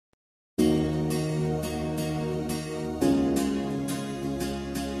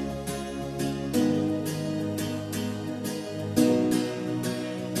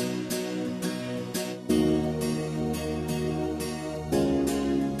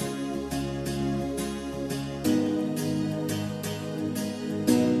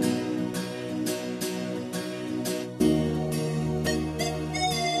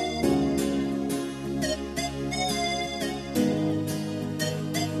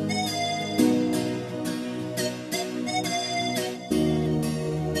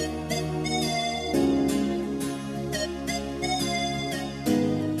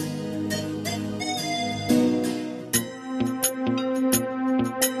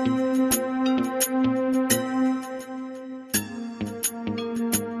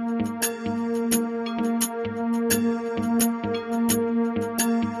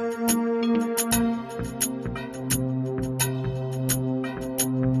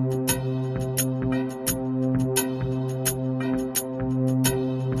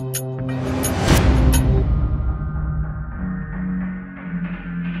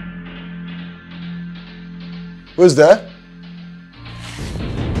Who's there?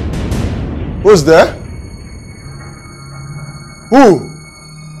 Who's there? Who?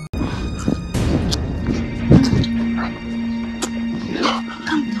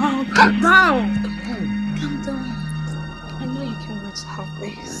 Calm down. Calm down. I know you can wait to have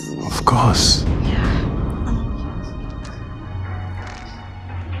this. Of course. Yeah.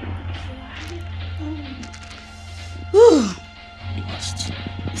 You must.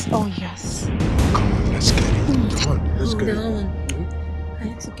 Oh yes. Come on, let's get it. Come on, let's get it. I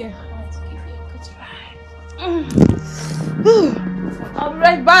need to get hard to give you a good ride. I'll be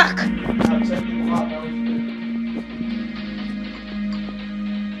right back. I'll check you out.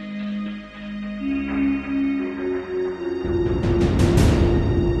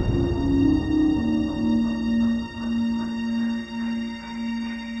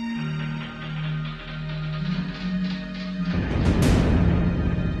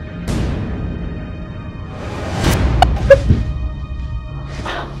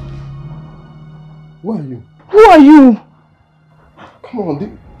 Who are you? Who are you? Come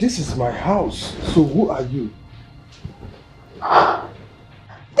on, this is my house. So who are you?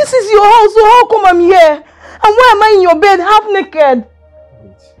 This is your house, so how come I'm here? And why am I in your bed half naked?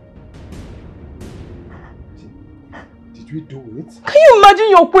 Wait. Did we do it? Can you imagine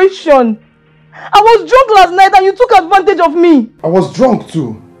your question? I was drunk last night and you took advantage of me. I was drunk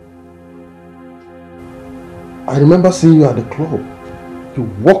too. I remember seeing you at the club. You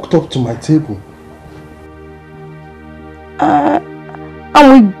walked up to my table.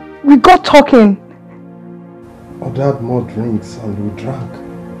 And we got talking. Ordered more drinks and we drank.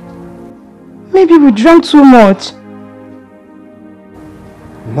 Maybe we drank too much.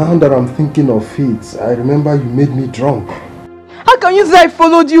 Now that I'm thinking of it, I remember you made me drunk. How can you say I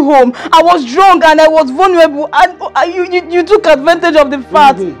followed you home? I was drunk and I was vulnerable and you took advantage of the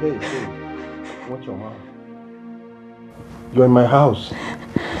fact. Hey. Watch your mouth. You're in my house.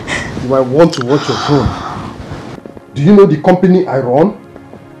 You might want to watch your phone. Do you know the company I run?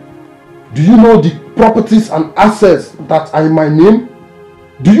 Do you know the properties and assets that are in my name?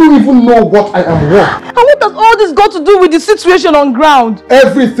 Do you even know what I am worth? And what has all this got to do with the situation on ground?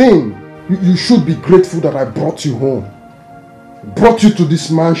 Everything! You should be grateful that I brought you home. Brought you to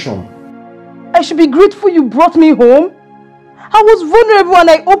this mansion. I should be grateful you brought me home? I was vulnerable and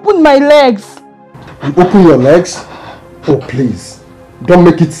I opened my legs. You open your legs? Oh please, don't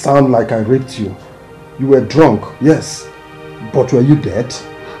make it sound like I raped you. You were drunk, yes, but were you dead?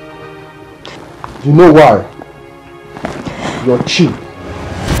 You know why? You're cheap.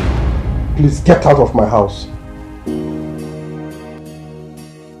 Please get out of my house.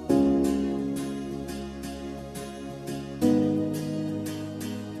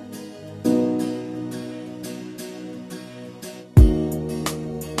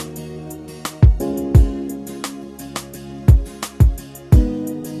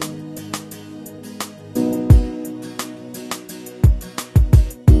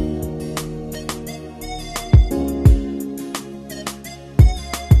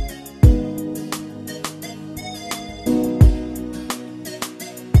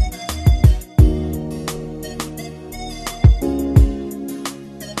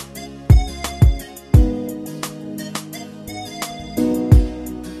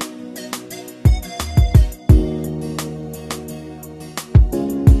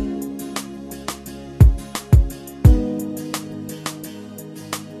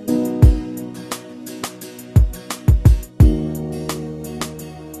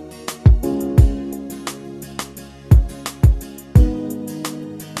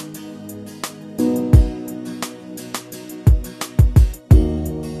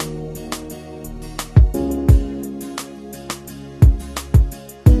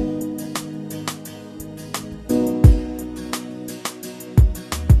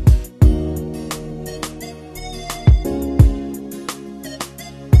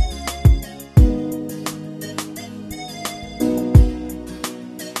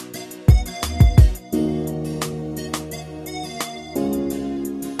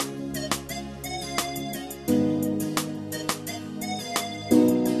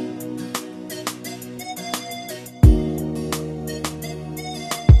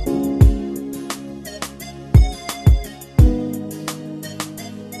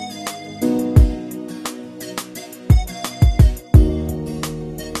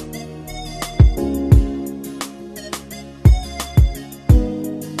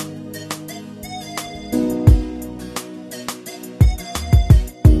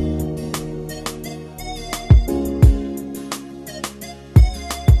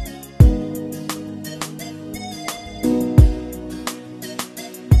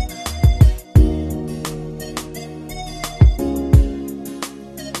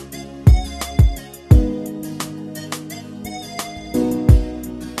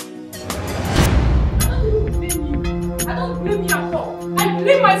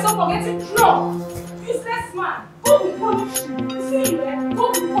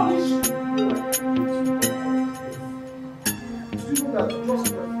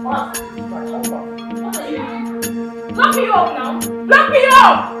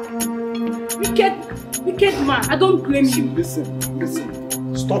 Stop! Wicked man. I don't blame you.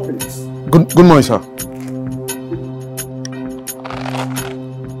 Listen. Stop it. Good morning, sir.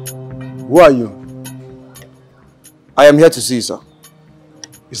 Who are you? I am here to see you, sir.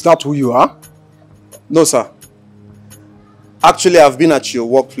 Is that who you are? No, sir. Actually, I've been at your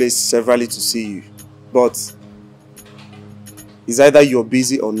workplace severally to see you, but it's either you're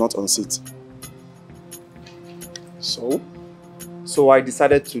busy or not on seat. So I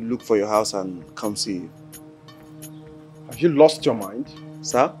decided to look for your house and come see you. Have you lost your mind?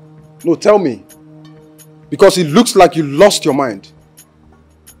 Sir? No, tell me. Because it looks like you lost your mind.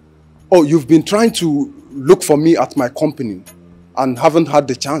 Oh, you've been trying to look for me at my company and haven't had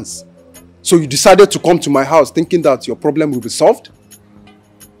the chance. So you decided to come to my house thinking that your problem will be solved?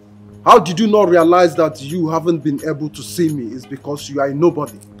 How did you not realize that you haven't been able to see me is because you are a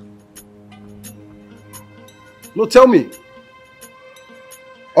nobody? No, tell me.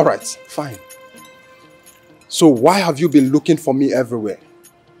 Alright, fine. So why have you been looking for me everywhere?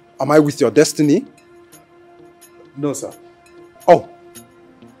 Am I with your destiny? No, sir. Oh,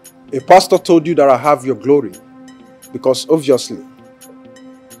 a pastor told you that I have your glory because obviously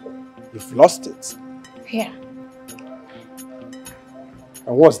you've lost it. Yeah.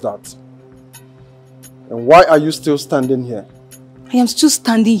 And what's that? And why are you still standing here? I am still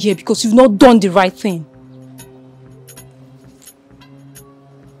standing here because you've not done the right thing.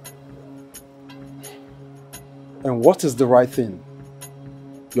 And what is the right thing?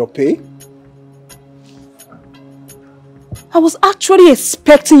 Your pay? I was actually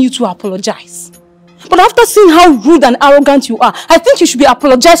expecting you to apologize. But after seeing how rude and arrogant you are, I think you should be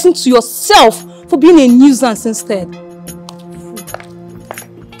apologizing to yourself for being a nuisance instead.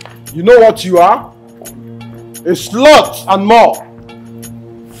 You know what you are? A slut and more.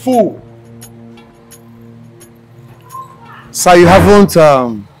 Fool. Sir, you haven't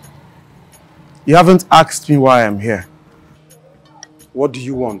asked me why I'm here. What do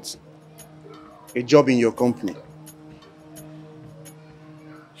you want? A job in your company.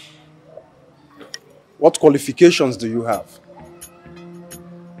 What qualifications do you have?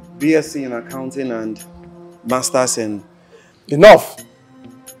 BSc in accounting and masters in... Enough!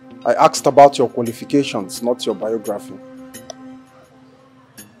 I asked about your qualifications, not your biography.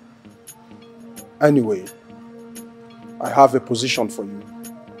 Anyway, I have a position for you.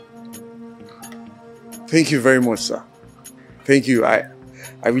 Thank you very much, sir. Thank you. I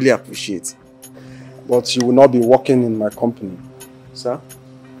really appreciate it. But you will not be working in my company. Sir?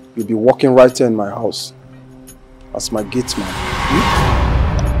 You'll be working right here in my house as my gate man.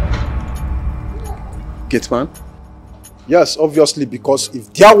 Gate man? Yes, obviously, because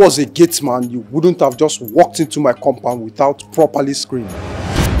if there was a gate man, you wouldn't have just walked into my compound without properly screaming.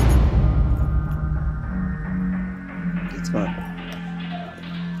 Gate man.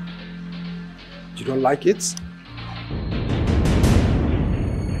 You don't like it?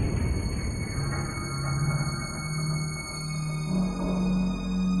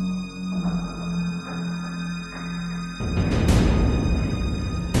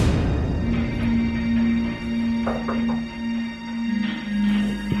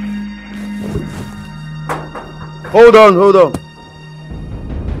 Hold on.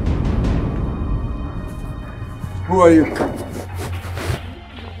 Who are you?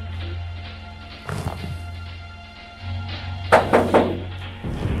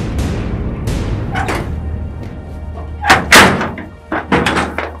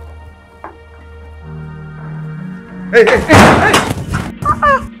 Hey!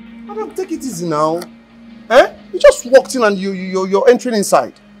 Madam, take it easy now. Eh? You just walked in and you're entering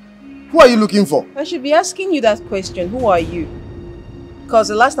inside. Who are you looking for? I should be asking you that question. Who are you? Because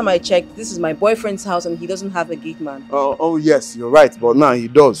the last time I checked, this is my boyfriend's house and he doesn't have a gate man. Oh yes, you're right. But now he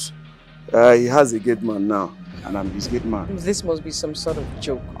does. He has a gate man now. And I'm his gate man. This must be some sort of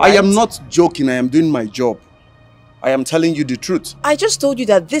joke. Right? I am not joking. I am doing my job. I am telling you the truth. I just told you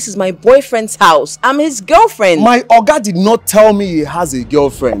that this is my boyfriend's house. I'm his girlfriend. My Oga did not tell me he has a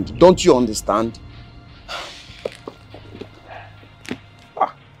girlfriend. Don't you understand?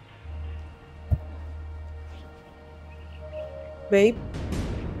 Babe,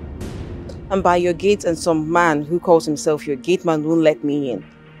 I'm by your gate and some man who calls himself your gate man won't let me in.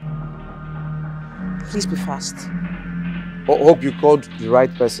 Please be fast. Hope you called the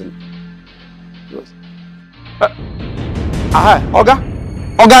right person. Yes. Oga,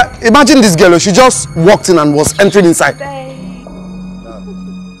 imagine this girl. She just walked in and was entering inside.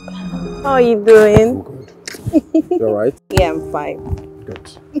 How are you doing? I'm good. You alright? Yeah, I'm fine. Good.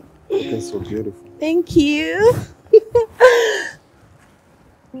 You're so beautiful. Thank you.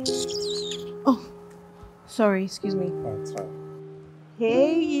 Oh, sorry, excuse me. Oh, it's fine.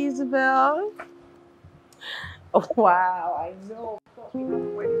 Hey, Isabel. Oh, wow, I know.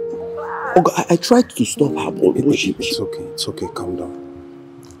 Oh, God, I tried to stop her, but It's okay, calm down.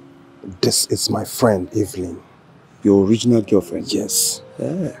 This is my friend, Evelyn. Your original girlfriend? Yes.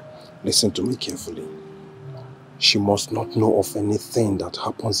 Yeah. Listen to me carefully. She must not know of anything that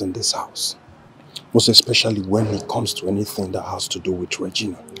happens in this house. Most especially when it comes to anything that has to do with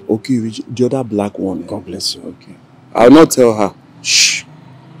Regina. Okay, the other black one. God bless you. Okay. I'll not tell her. Shh.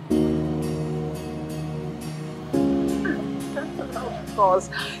 Of course,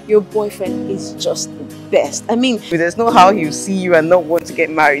 your boyfriend is just the best. I mean, there's no how he'll see you and not want to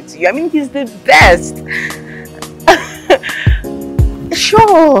get married to you. I mean, he's the best.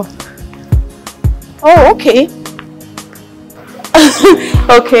 Sure. Oh, okay.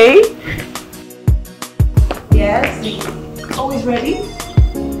 Okay. Yes. Always ready?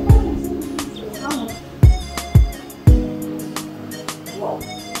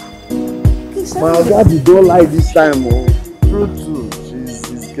 My daddy don't like this time, oh. True. She's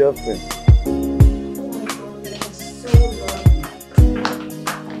his girlfriend.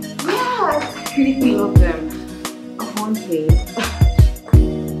 Yeah, I really love them. One thing.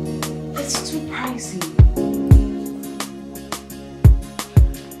 It's too pricey.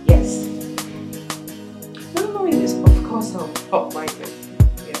 Yes. No, it is. Of course not. Oh, my God.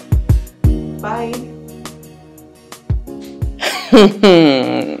 Yeah. Bye.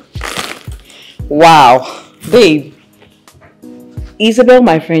 Wow. Babe. Isabel,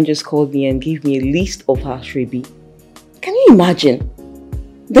 my friend, just called me and gave me a list of her shrebi. Can you imagine?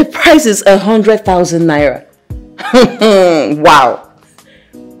 The price is 100,000 naira. Wow.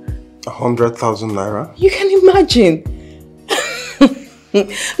 100,000 naira? You can imagine.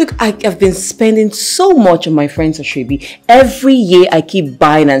 Look, I've been spending so much on my friends' ashrebi. Every year I keep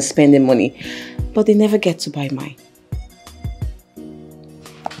buying and spending money. But they never get to buy mine.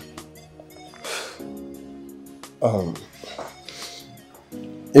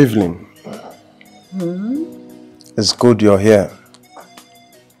 Evelyn. It's good you're here.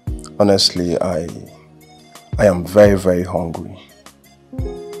 Honestly, I am very, very hungry.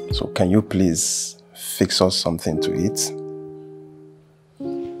 So can you please fix us something to eat?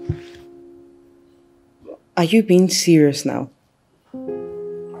 Are you being serious now?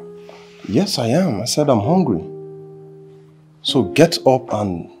 Yes, I am. I said I'm hungry. So get up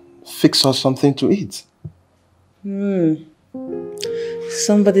and fix us something to eat.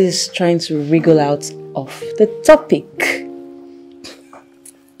 Somebody is trying to wriggle out of the topic.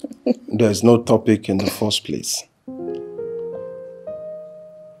 There's no topic in the first place.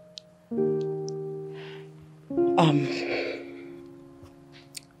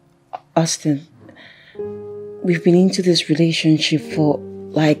 Austin, we've been into this relationship for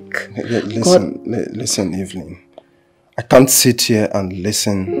like... Listen, Evelyn. I can't sit here and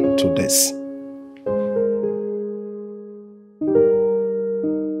listen to this.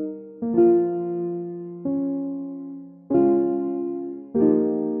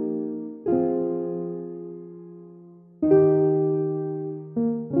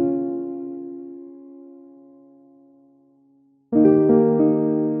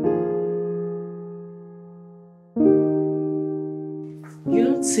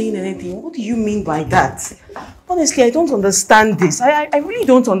 Saying anything. What do you mean by that? Honestly, I don't understand this. I really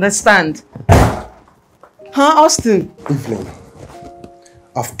don't understand. Huh, Austin? Evelyn,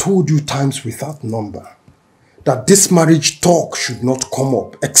 I've told you times without number that this marriage talk should not come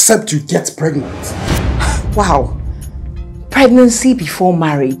up except you get pregnant. Wow. Pregnancy before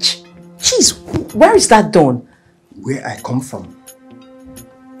marriage. Jeez, where is that done? Where I come from.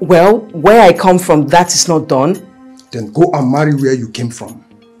 Well, where I come from, that is not done. Then go and marry where you came from.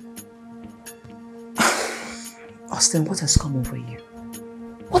 Austin, what has come over you?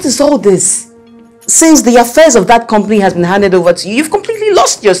 What is all this? Since the affairs of that company has been handed over to you, you've completely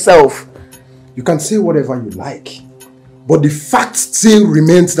lost yourself. You can say whatever you like, but the fact still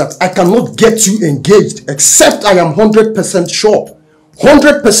remains that I cannot get you engaged except I am 100% sure.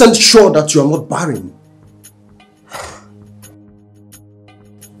 100% sure that you are not barren.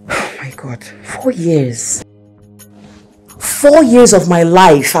 Oh my God, 4 years. 4 years of my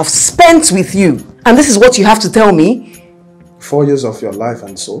life I've spent with you. And this is what you have to tell me? 4 years of your life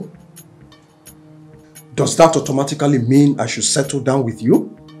and so? Does that automatically mean I should settle down with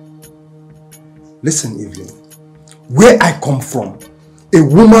you? Listen, Evelyn. Where I come from, a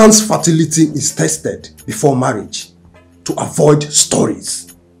woman's fertility is tested before marriage to avoid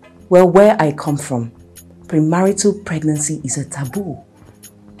stories. Well, where I come from, premarital pregnancy is a taboo.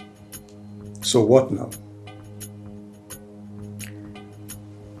 So what now?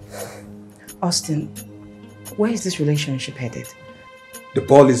 Austin, where is this relationship headed? The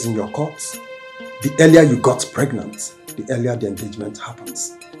ball is in your court. The earlier you got pregnant, the earlier the engagement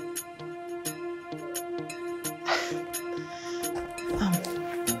happens.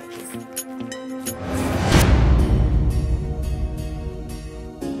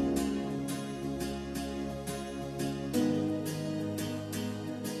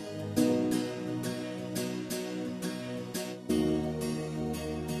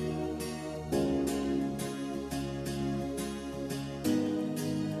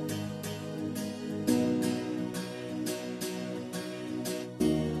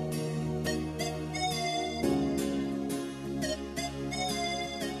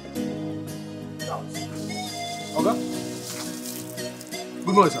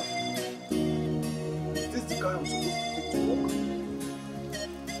 Good morning, sir. Is this the car I'm supposed to take to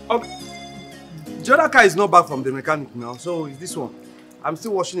work? The other car is not back from the mechanic now, so it's this one. I'm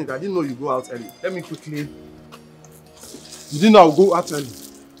still washing it. I didn't know you go out early. Let me quickly... You didn't know I'll go out early?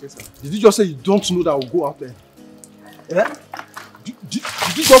 Yes, sir. Did you just say you don't know that I'll go out early? Yeah? Did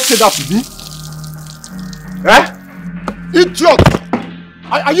you just say that to me? Eh? Idiot!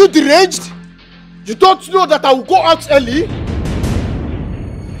 Are you deranged? You don't know that I will go out early?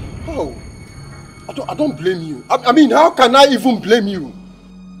 Oh, I don't blame you. I mean, how can I even blame you?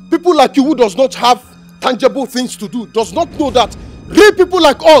 People like you who does not have tangible things to do, does not know that real people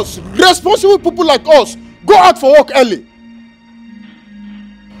like us, responsible people like us, go out for work early.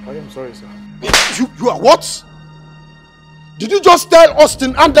 I am sorry, sir. You are what? Did you just tell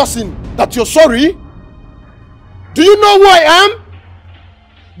Austin Anderson that you're sorry? Do you know who I am?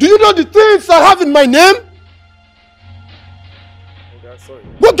 Do you know the things I have in my name? Sorry.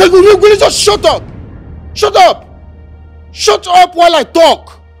 What can you really just shut up? Shut up! Shut up while I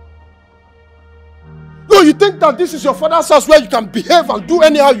talk! No, you think that this is your father's house where you can behave and do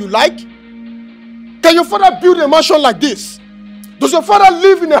anyhow you like? Can your father build a mansion like this? Does your father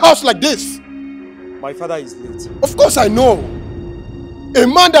live in a house like this? My father is late. Of course I know. A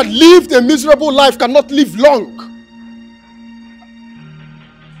man that lived a miserable life cannot live long.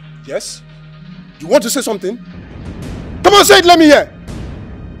 Yes? You want to say something? Come on, say it, let me hear.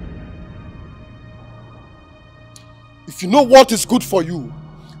 If you know what is good for you,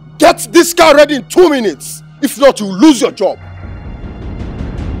 get this car ready in 2 minutes. If not, you'll lose your job.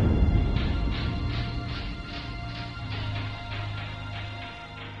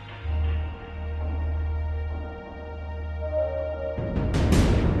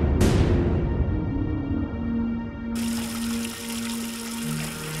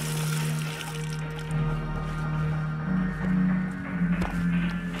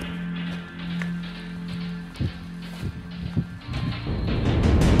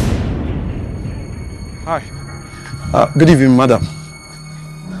 Hi. Good evening, madam.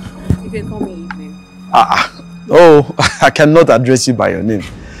 You can call me evening. Oh, I cannot address you by your name.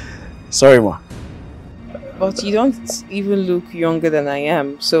 Sorry, ma. But you don't even look younger than I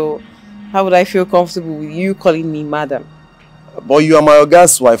am, so how would I feel comfortable with you calling me madam? But you are my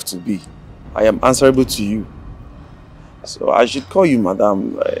Oga's wife-to-be. I am answerable to you. So I should call you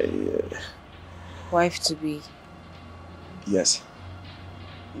madam. Wife-to-be? Yes.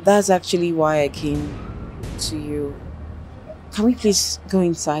 That's actually why I came to you. Can we please go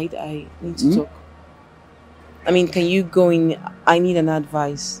inside? I need to talk. I mean, can you go in? I need an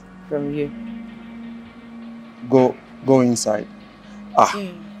advice from you. Go inside.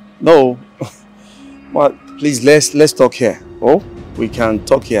 No. Well, please let's talk here. Oh, we can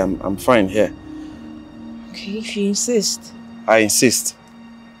talk here. I'm fine here. Okay, if you insist. I insist.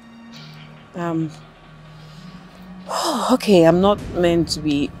 Okay, I'm not meant to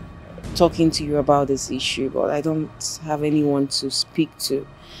be talking to you about this issue, but I don't have anyone to speak to.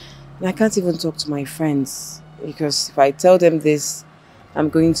 And I can't even talk to my friends, because if I tell them this, I'm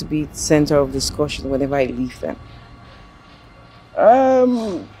going to be the center of discussion whenever I leave them.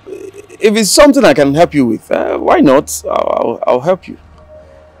 If it's something I can help you with, why not? I'll help you.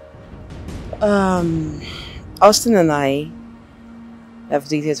 Austin and I have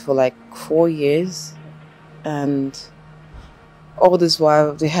dated for like 4 years, and all this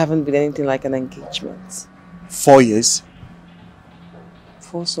while there haven't been anything like an engagement. 4 years?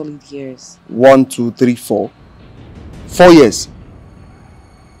 4 solid years. 1, 2, 3, 4. 4 years.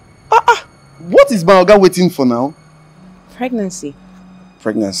 What is my Oga waiting for now? Pregnancy.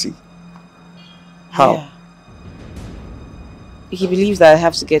 Pregnancy? How? Yeah. He believes that I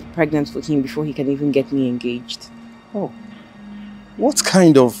have to get pregnant for him before he can even get me engaged. Oh. What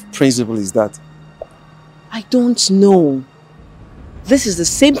kind of principle is that? I don't know. This is the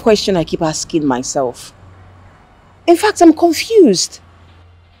same question I keep asking myself. In fact, I'm confused.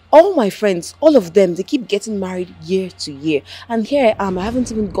 All my friends, all of them, they keep getting married year to year. And here I am, I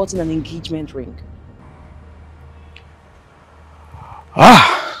haven't even gotten an engagement ring.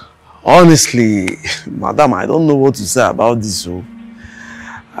 Honestly, madam, I don't know what to say about this. So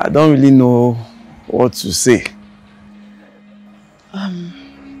I don't really know what to say.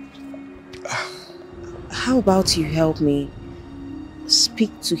 How about you help me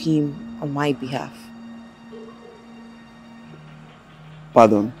speak to him on my behalf?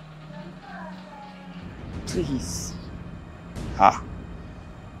 Pardon? Please.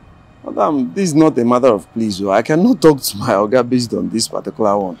 Madam, this is not a matter of please. So I cannot talk to my Oga based on this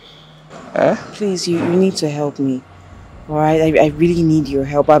particular one. Please, you need to help me. Alright, I really need your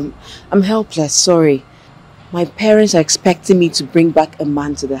help. I'm helpless, sorry. My parents are expecting me to bring back a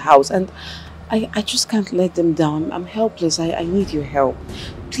man to the house and I just can't let them down. I'm helpless. I need your help.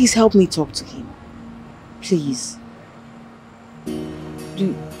 Please help me talk to him. Please.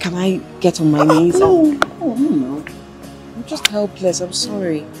 Can I get on my knees? No. I'm just helpless. I'm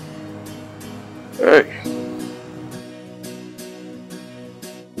sorry. Hey.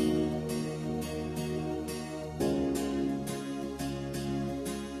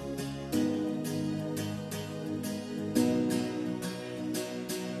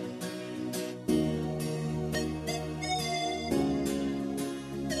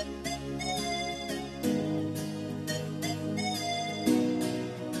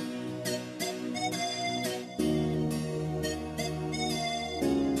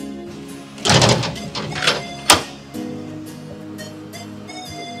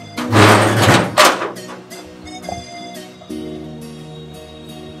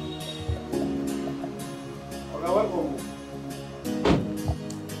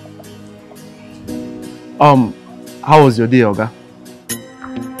 How was your day, Oga?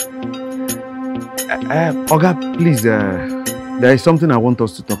 Oga, please, there is something I want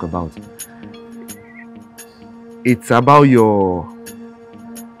us to talk about. It's about your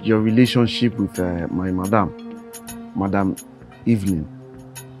relationship with my Madam Evelyn.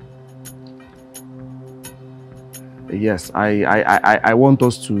 Yes, I want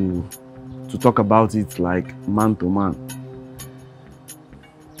us to talk about it like man to man.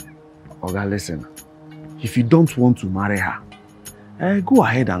 Oga, listen. If you don't want to marry her, go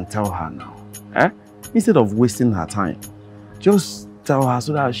ahead and tell her now. Instead of wasting her time, just tell her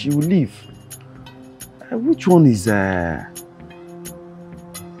so that she will leave. Which one is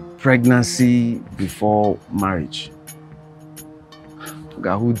pregnancy before marriage?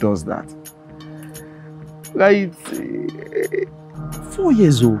 God, who does that? Like, it's 4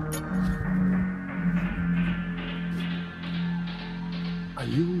 years old. Are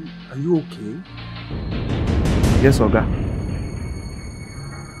you okay? Yes, Oga.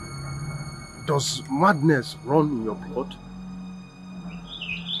 Does madness run in your blood?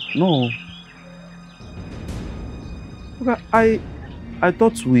 No. Oga, I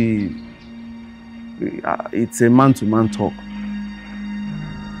thought it's a man-to-man talk.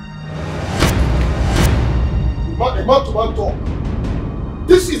 A man-to-man talk?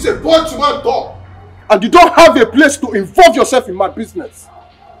 This is a boy-to-man talk. And you don't have a place to involve yourself in my business.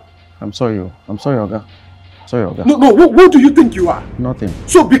 I'm sorry, Oga. Sorry, Oga. No, who do you think you are? Nothing.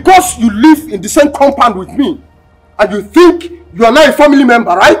 So because you live in the same compound with me, and you think you are now a family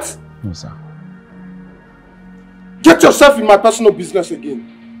member, right? No, sir. Get yourself in my personal business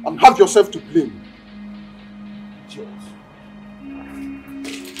again, and have yourself to blame. Idiot.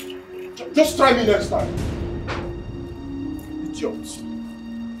 Just try me next time. Idiot.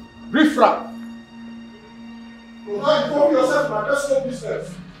 Riffraff. You now involve yourself in my personal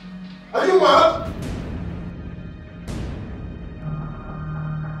business. Are you mad?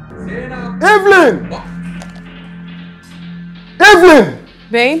 Evelyn! Evelyn!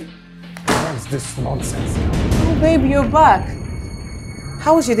 Babe? What is this nonsense? Oh, babe, you're back.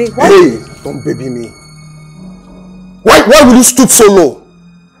 How was your day? Hey, don't baby me. Why will you stoop so low?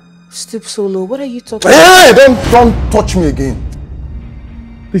 Stoop so low? What are you talking about? Hey, don't touch me again.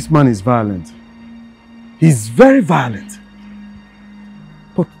 This man is violent. He's very violent.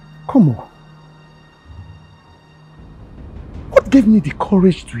 But come on. What gave me the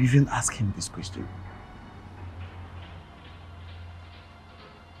courage to even ask him this question?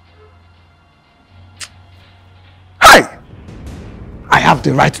 Hi! I have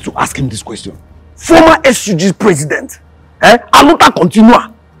the right to ask him this question. Former SUG's president. Aluta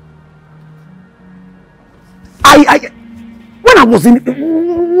continua. When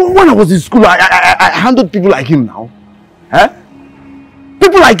I was in school, I handled people like him now.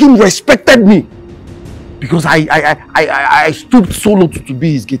 People like him respected me because I stooped so low to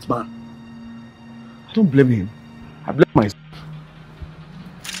be his gate man. I don't blame him. I blame myself.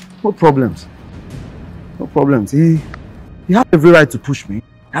 No problems. No problems. He has every right to push me. He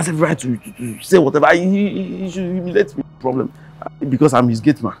has every right to say whatever. He should humiliate me. No problem. Because I'm his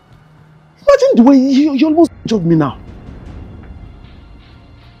gate man. Imagine the way he almost injured me now.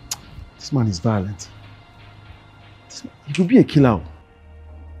 This man is violent. He could be a killer.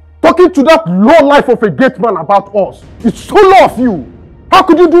 Talking to that low life of a gate man about us. It's so low of you. How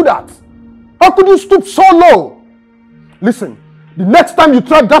could you do that? How could you stoop so low? Listen, the next time you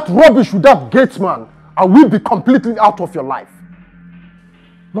try that rubbish with that gate man, I will be completely out of your life.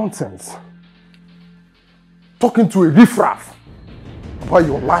 Nonsense. Talking to a riffraff about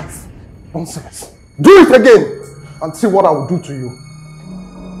your life. Nonsense. Do it again and see what I will do to you.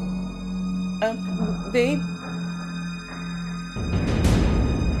 Babe.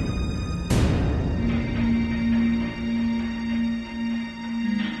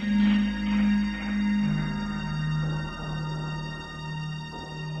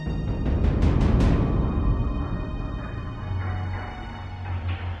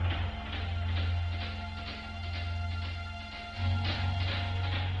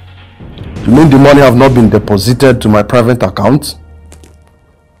 You mean the money have not been deposited to my private account?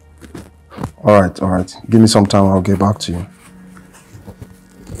 Alright. Give me some time, I'll get back to you.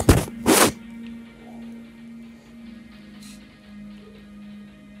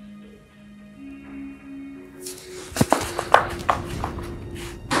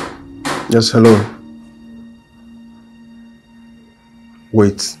 Yes, hello.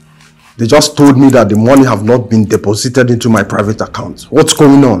 Wait. They just told me that the money have not been deposited into my private account. What's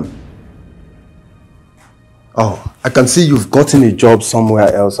going on? Oh, I can see you've gotten a job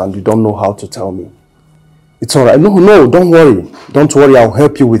somewhere else and you don't know how to tell me. It's alright. No, don't worry. Don't worry, I'll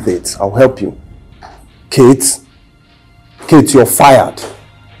help you with it. I'll help you. Kate, you're fired.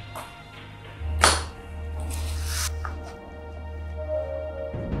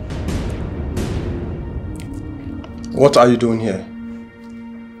 What are you doing here?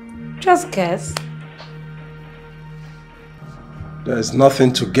 Just guess. There is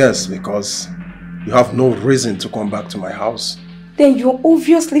nothing to guess because you have no reason to come back to my house. Then you're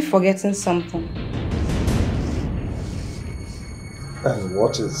obviously forgetting something. And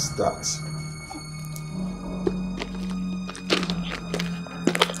what is that?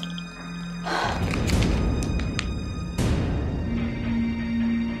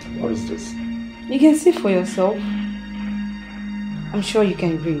 What is this? You can see for yourself. I'm sure you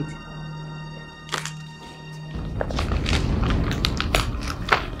can read.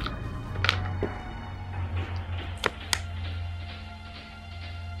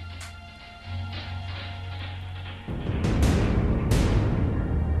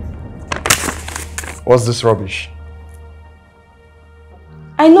 What's this rubbish?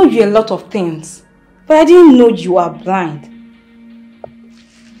 I know you a lot of things, but I didn't know you are blind.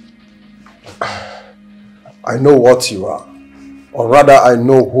 I know what you are, or rather I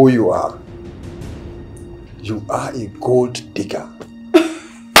know who you are. You are a gold digger.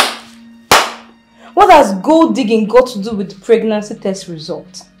 What has gold digging got to do with the pregnancy test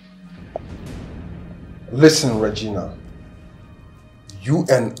result? Listen, Regina, you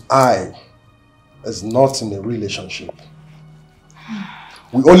and I is not in a relationship.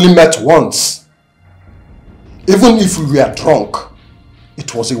 We only met once. Even if we were drunk,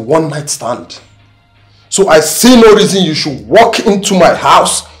 it was a one-night stand. So I see no reason you should walk into my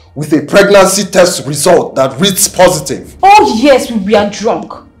house with a pregnancy test result that reads positive. Oh yes, we were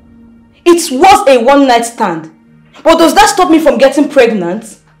drunk. It was a one-night stand. But does that stop me from getting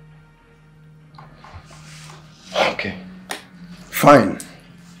pregnant? Okay. Fine.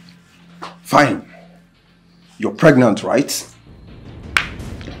 You're pregnant, right?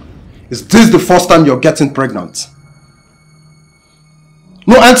 Is this the first time you're getting pregnant?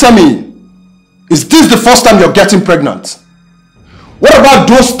 No, answer me. Is this the first time you're getting pregnant? What about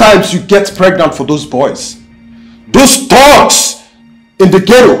those times you get pregnant for those boys? Those dogs in the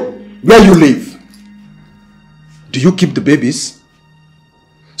ghetto where you live? Do you keep the babies?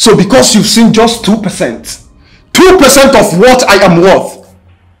 So because you've seen just 2% of what I am worth,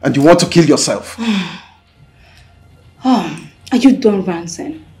 and you want to kill yourself? Oh, are you done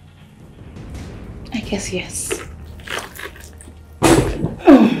ranting? I guess yes.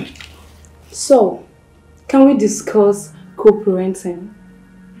 So, can we discuss co-parenting?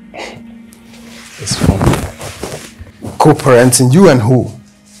 It's funny. Co-parenting, you and who?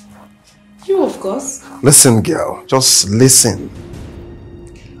 You, of course. Listen, girl, just listen.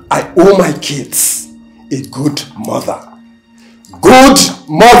 I owe my kids a good mother. Good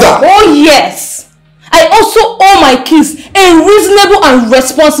mother! Oh yes! I also owe my kids a reasonable and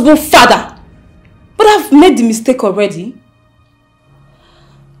responsible father. But I've made the mistake already.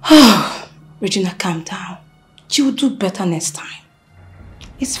 Regina, calm down. You will do better next time.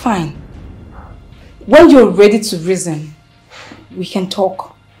 It's fine. When you're ready to reason, we can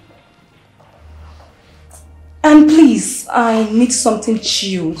talk. And please, I need something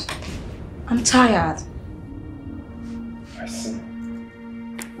chilled. I'm tired. I see.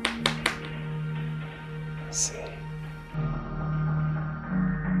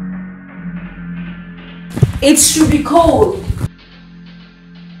 It should be cold.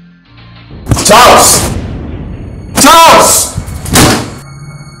 Charles! Charles!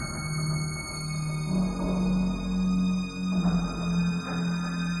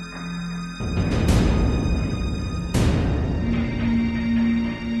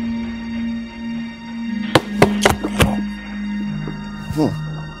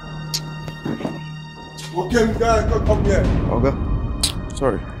 Okay, guys, come here. Okay.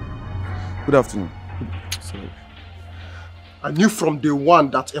 Sorry. Good afternoon. Sorry. I knew from day one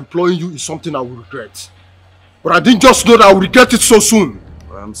that employing you is something I would regret. But I didn't just know that I would regret it so soon.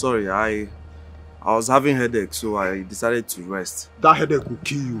 I'm sorry. I was having headache, so I decided to rest. That headache will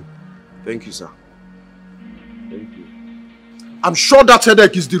kill you. Thank you, sir. Thank you. I'm sure that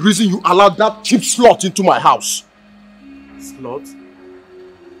headache is the reason you allowed that cheap slut into my house. Slut?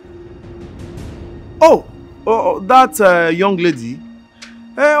 Oh, that young lady.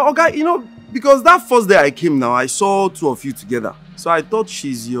 Okay, you know, because that first day I came now, I saw two of you together. So I thought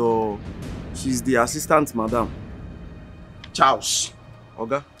she's the assistant madam. Charles.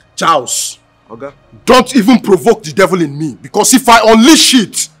 Okay? Charles. Okay? Don't even provoke the devil in me, because if I unleash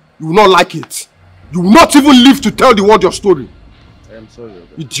it, you will not like it. You will not even live to tell the world your story. I am sorry,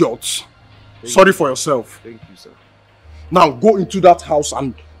 okay? Idiot. Sorry for yourself. Thank you, sir. Now go into that house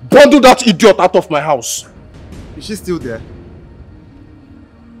and bundle that idiot out of my house. Is she still there?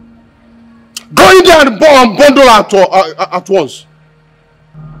 Go in there and bundle her at once.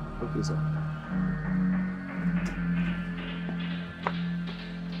 Okay, sir.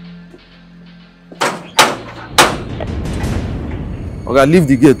 Okay, leave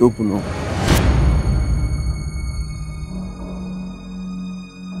the gate open now.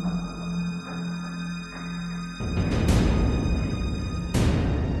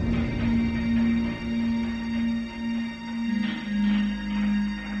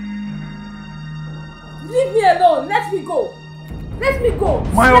 Leave me alone. Let me go. Let me go.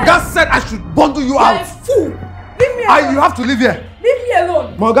 My Oga said I should bundle you out. You're a fool. Leave me alone. You have to leave here. Leave me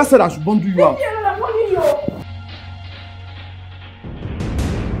alone. My Oga said I should bundle you out. Leave me alone. I'm warning you.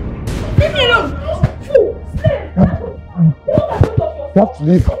 Leave me alone. Fool. You have to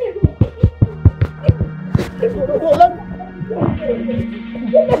leave. Leave me alone.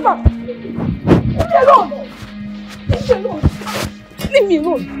 Leave me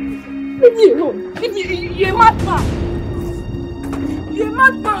alone. Leave me alone. Leave me. You're a madman. You're a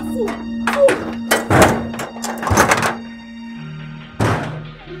madman, fool.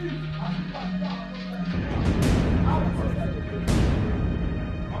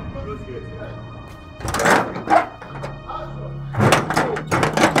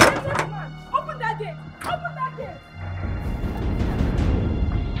 Open that gate. Open that gate.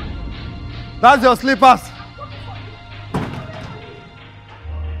 That's your slippers.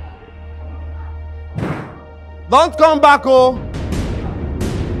 Don't come back, oh.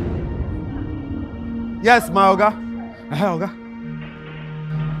 Yes, my Oga. Oga.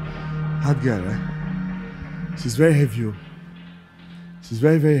 That girl, right? She's very heavy, oh. She's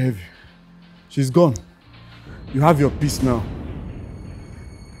very, very heavy. She's gone. You have your peace now.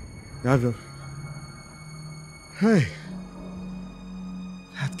 You have your... Hey.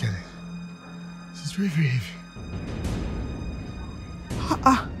 That girl. She's very, very heavy.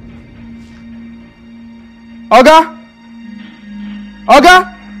 Oga? Oga?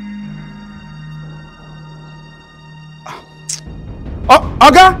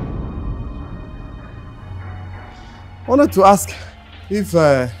 Oga? I wanted to ask if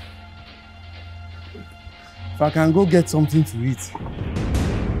I can go get something to eat.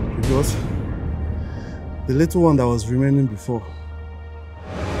 Because the little one that was remaining before.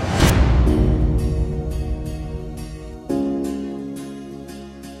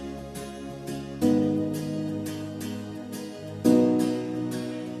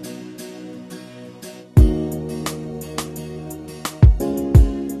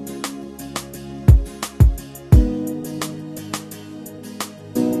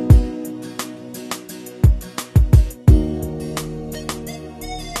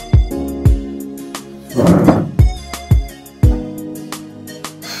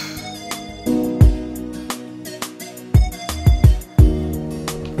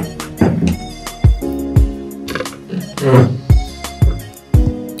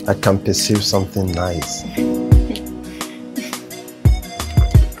 I can perceive something nice.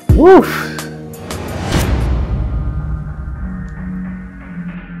 Woof.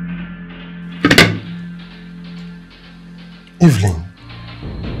 Evelyn,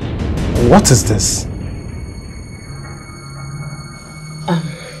 what is this?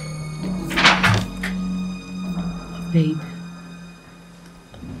 Babe,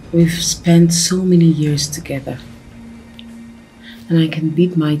 we've spent so many years together. And I can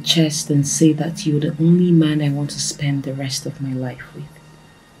beat my chest and say that you're the only man I want to spend the rest of my life with.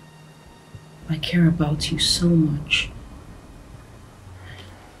 I care about you so much.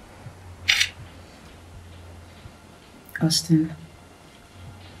 Austin,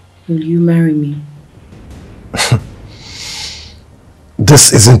 will you marry me?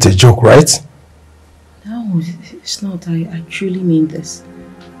 This isn't a joke, right? No, it's not. I truly mean this.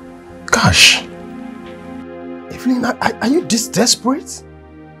 Gosh. Evelyn, are you this desperate?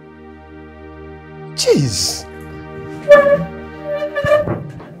 Jeez.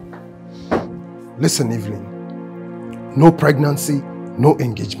 Listen, Evelyn. No pregnancy, no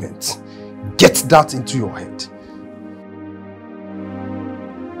engagement. Get that into your head.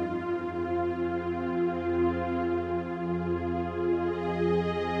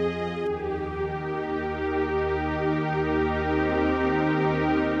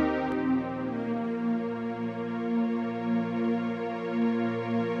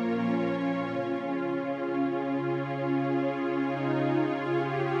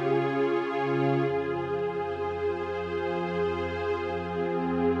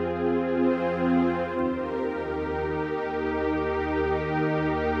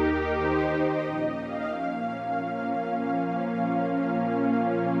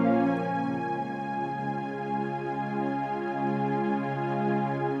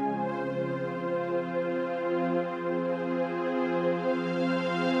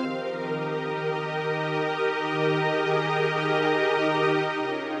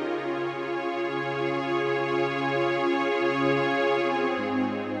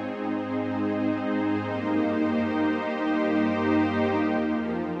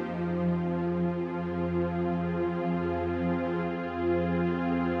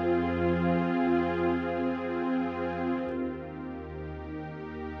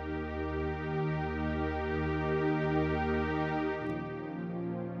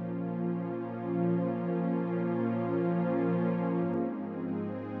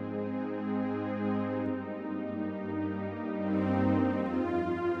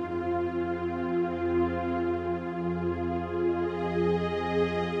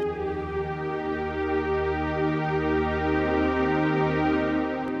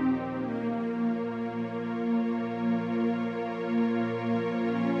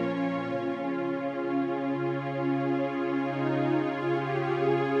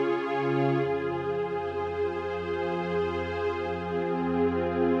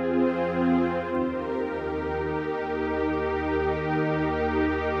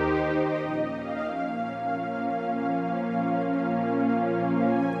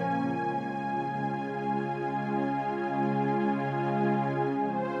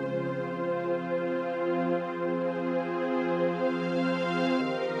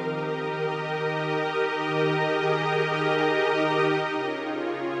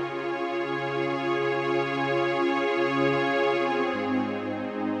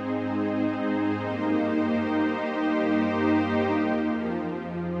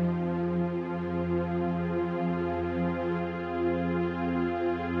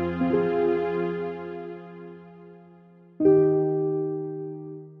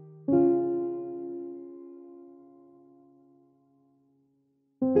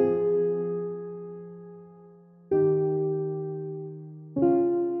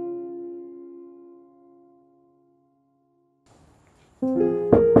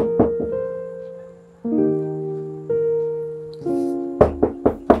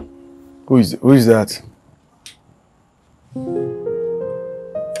 Who is that?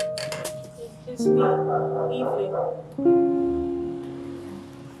 It's me, Evelyn.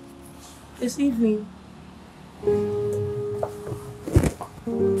 It's Evelyn.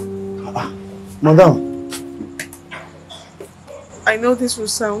 Madam. I know this will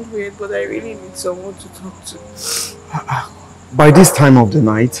sound weird, but I really need someone to talk to. By this time of the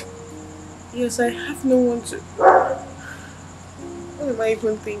night? Yes, I have no one to... What am I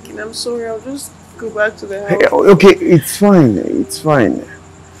even thinking? I'm sorry, I'll just go back to the house. Hey, okay, it's fine. It's fine.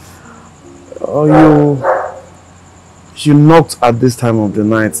 You knocked at this time of the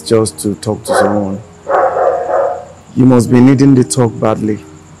night just to talk to someone. You must be needing the talk badly.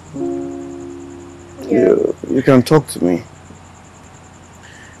 Yeah. You can talk to me.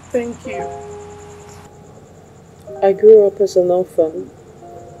 Thank you. I grew up as an orphan,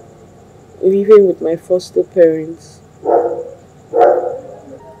 living with my foster parents.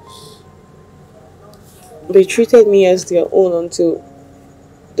 They treated me as their own until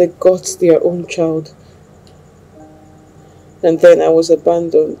they got their own child. And then I was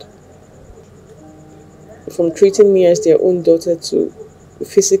abandoned. From treating me as their own daughter to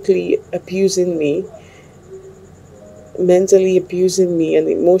physically abusing me, mentally abusing me, and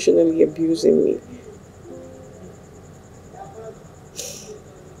emotionally abusing me.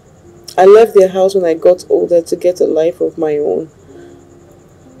 I left their house when I got older to get a life of my own.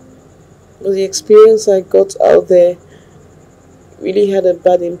 But the experience I got out there really had a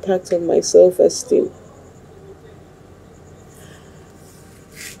bad impact on my self-esteem.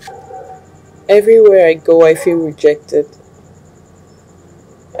 Everywhere I go, I feel rejected.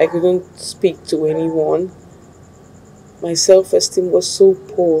 I couldn't speak to anyone. My self-esteem was so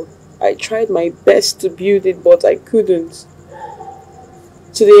poor. I tried my best to build it, but I couldn't.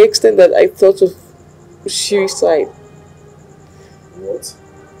 To the extent that I thought of suicide. What?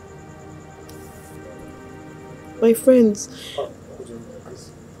 My friends.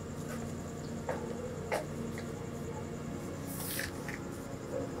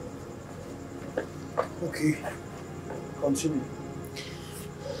 Okay, continue.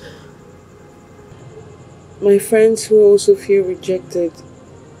 My friends who also feel rejected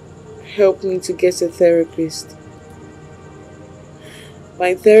helped me to get a therapist.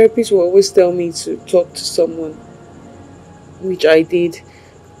 My therapist will always tell me to talk to someone, which I did.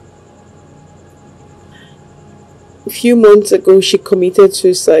 A few months ago, she committed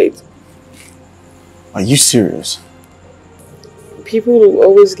suicide. Are you serious? People will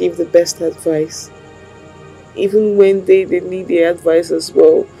always give the best advice, even when they need the advice as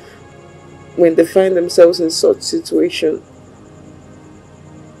well, when they find themselves in such situation.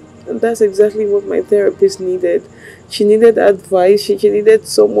 And that's exactly what my therapist needed. She needed advice, she needed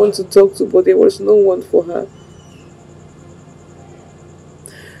someone to talk to, but there was no one for her.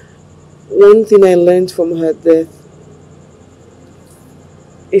 One thing I learned from her death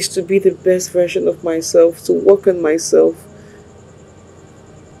is to be the best version of myself, to work on myself.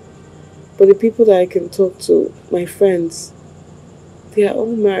 But the people that I can talk to, my friends, they are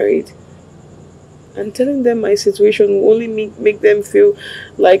all married. And telling them my situation will only make them feel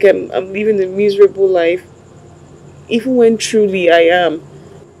like I'm living a miserable life, even when truly I am.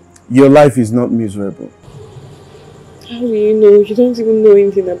 Your life is not miserable. How do you know? You don't even know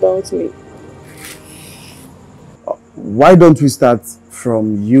anything about me. Why don't we start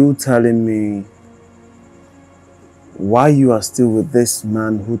from you telling me why you are still with this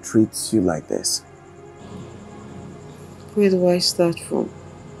man who treats you like this? Where do I start from?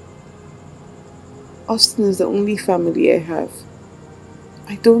 Austin is the only family I have.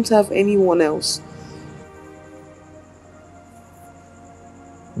 I don't have anyone else.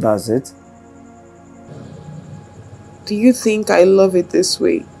 That's it? Do you think I love it this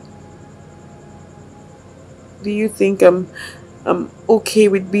way? Do you think I'm okay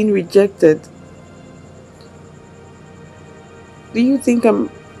with being rejected? Do you think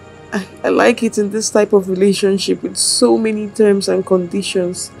I like it in this type of relationship with so many terms and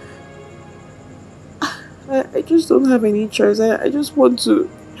conditions? I just don't have any choice. I just want to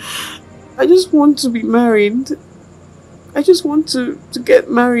be married. I just want to get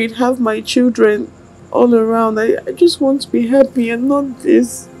married, have my children all around. I just want to be happy and not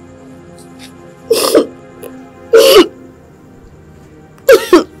this.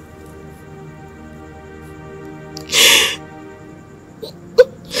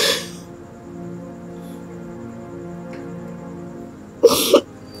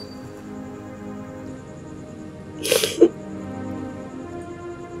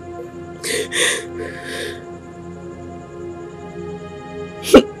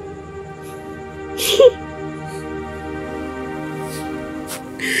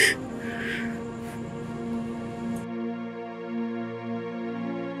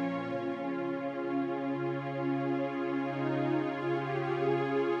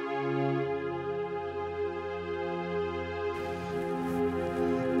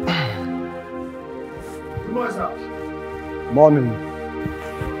 Morning.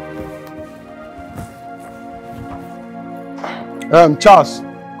 Charles,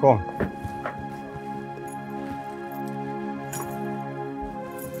 come.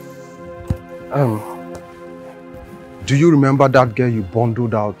 Do you remember that girl you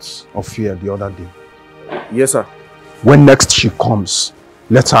bundled out of fear the other day? Yes, sir. When next she comes,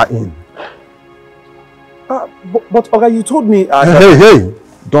 let her in. But Oga, you told me... Hey,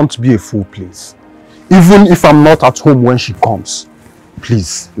 don't be a fool, please. Even if I'm not at home when she comes,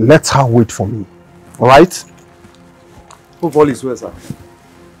 Please, let her wait for me. Alright? Football is where, sir?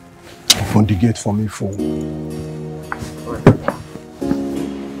 Open the gate for me, fool.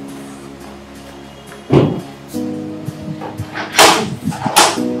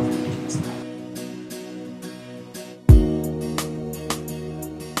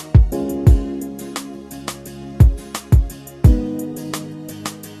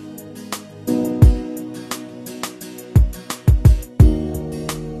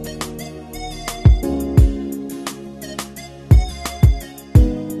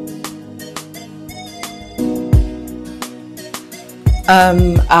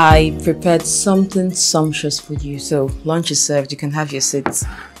 I prepared something sumptuous for you, so lunch is served. You can have your seats.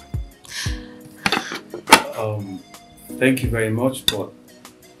 Thank you very much, but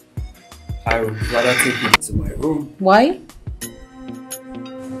I would rather take it to my room. Why?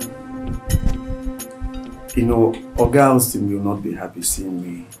 You know, Oga Austin will not be happy seeing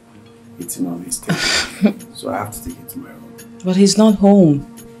me eating on his table. So I have to take it to my room. But he's not home.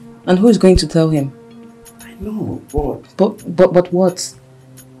 And who is going to tell him? No, but... But what?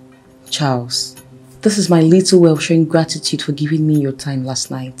 Charles, this is my little way of showing gratitude for giving me your time last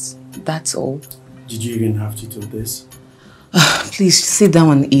night. That's all. Did you even have to do this? Please, sit down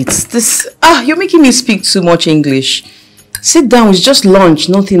and eat. You're making me speak too much English. Sit down, it's just lunch,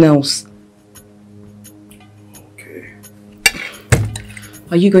 nothing else. Okay.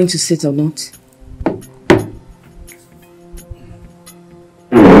 Are you going to sit or not?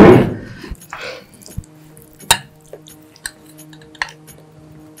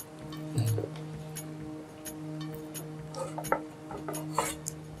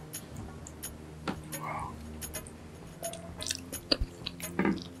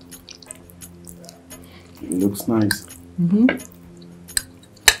 It looks nice.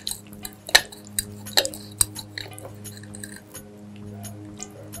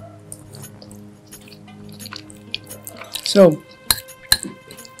 So,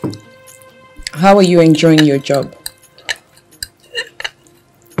 how are you enjoying your job?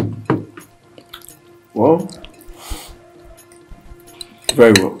 Well,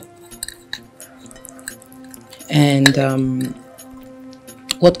 very well. And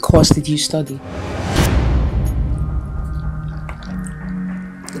what course did you study?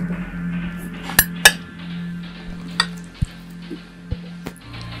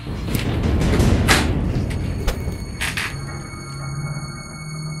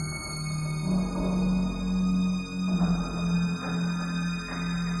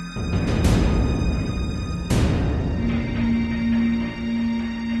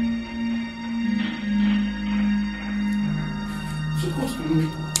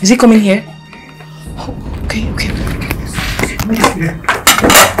 Is he coming here? Oh, okay.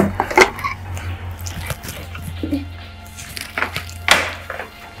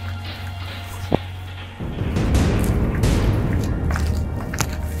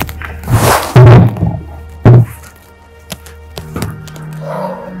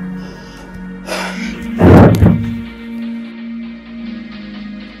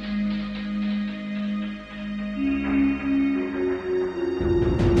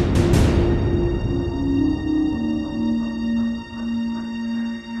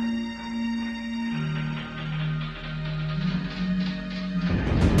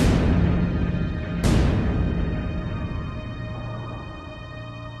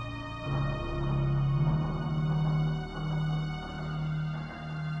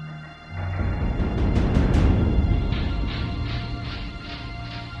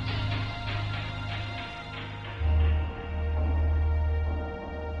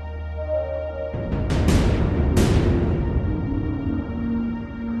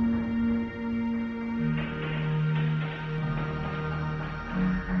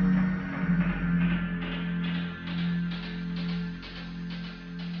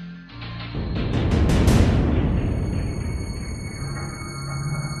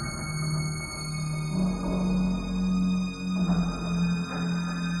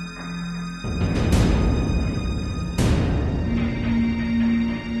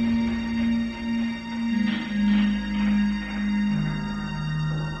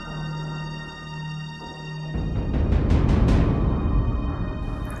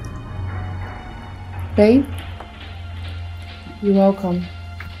 Babe, you're welcome.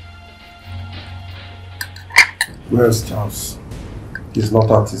 Where's Charles? He's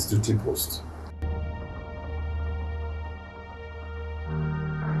not at his duty post.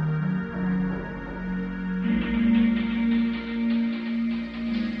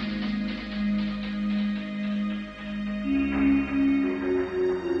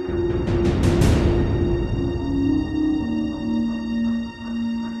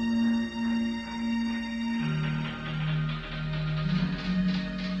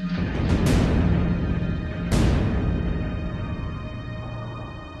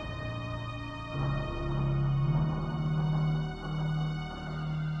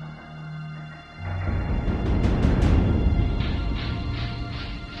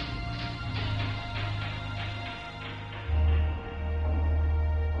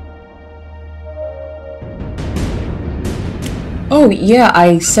 Oh yeah,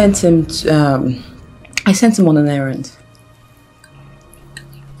 I sent him on an errand.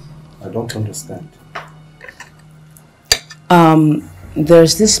 I don't understand.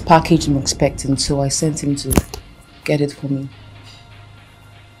 There's this package I'm expecting, so I sent him to get it for me.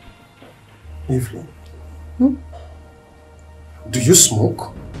 Evelyn. Do you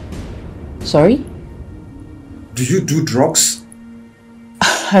smoke? Sorry? Do you do drugs?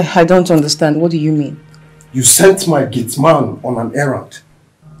 I don't understand. What do you mean? You sent my gate man on an errand.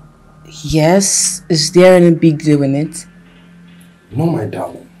 Yes. Is there any big deal in it? No, my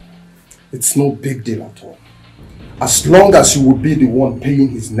darling. It's no big deal at all. As long as you will be the one paying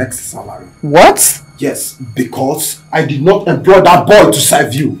his next salary. What? Yes, because I did not employ that boy to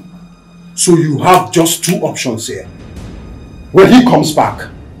serve you. So you have just two options here. When he comes back,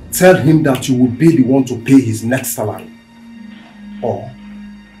 tell him that you will be the one to pay his next salary. Or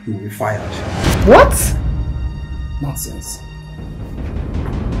you will be fired. What? Nonsense.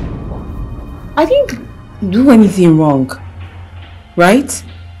 I didn't do anything wrong, right?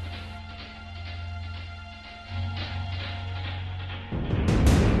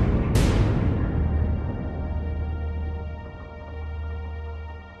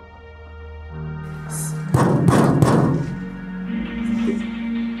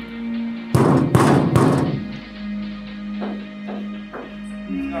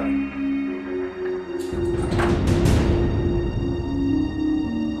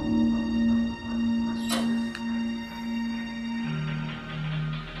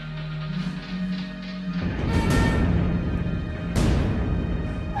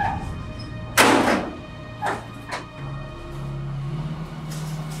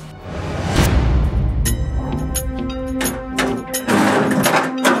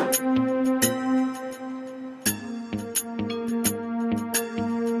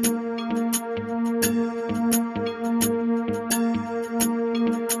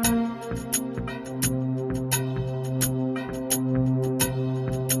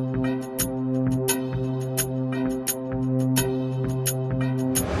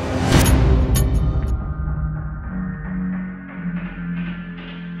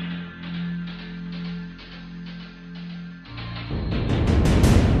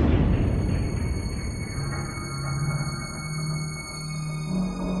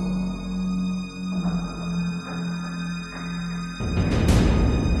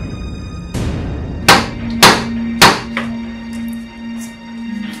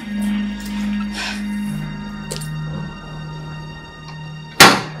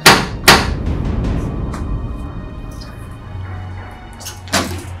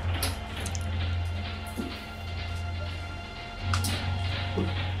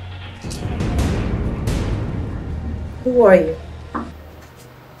 Who are you?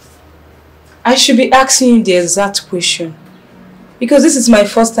 I should be asking you the exact question. Because this is my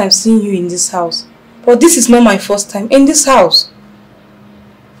first time seeing you in this house. But this is not my first time in this house.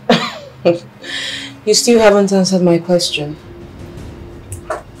 You still haven't answered my question.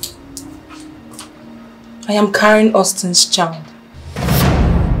 I am carrying Austin's child.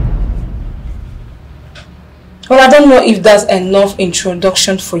 Well, I don't know if that's enough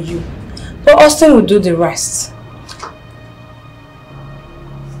introduction for you. But Austin will do the rest.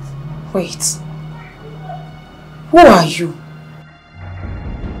 Wait. Who are you?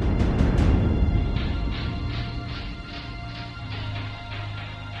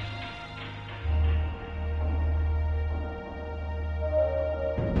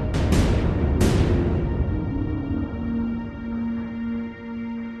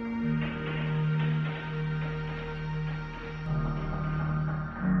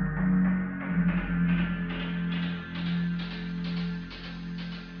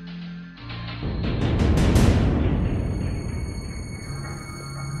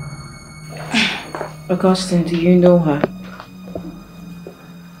 Augustine, do you know her?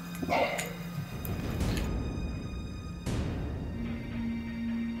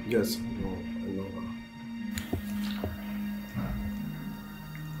 Yes, I know her.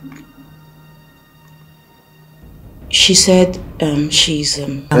 She said she's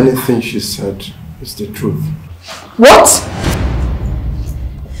Anything she said is the truth. What?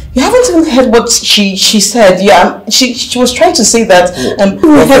 You haven't even heard what she said. Yeah, she was trying to say that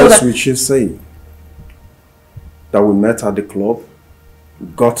what else would she say? That we met at the club,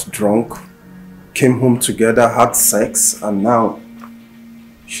 got drunk, came home together, had sex, and now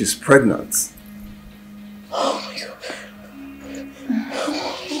she's pregnant. Oh my God.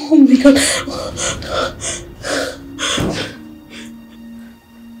 Oh my God.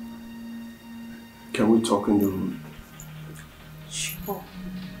 Can we talk in the room? Sure.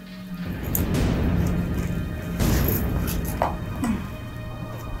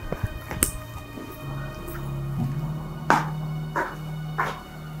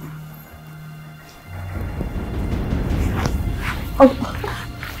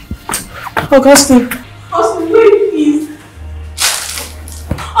 Austin. Austin, wait, please.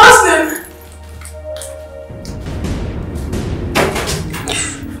 Austin!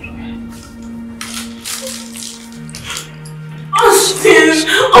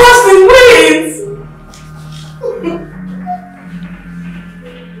 Austin, wait!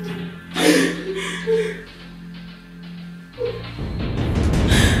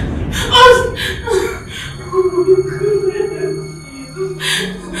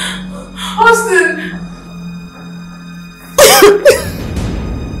 Austin!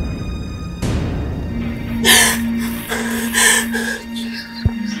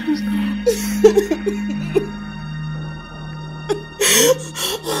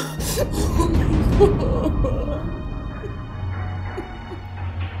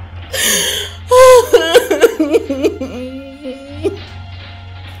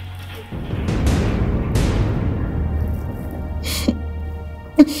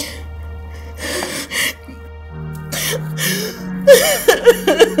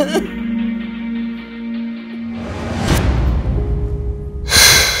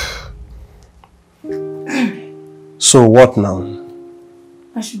 So what now?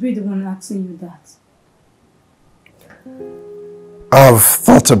 I should be the one asking you that. I've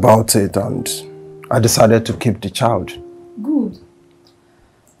thought about it and I decided to keep the child. Good.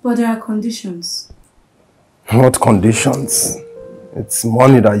 But there are conditions. What conditions? It's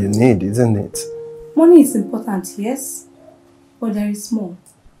money that you need, isn't it? Money is important, yes. But there is more.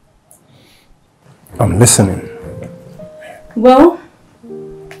 I'm listening. Well,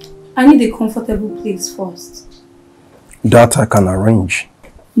 I need a comfortable place first. That I can arrange.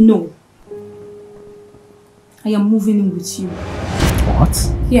 No. I am moving in with you.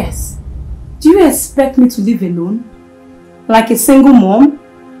 What? Yes. Do you expect me to live alone? Like a single mom?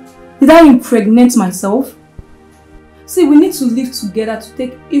 Did I impregnate myself? See, we need to live together to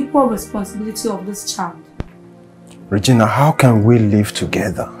take equal responsibility of this child. Regina, how can we live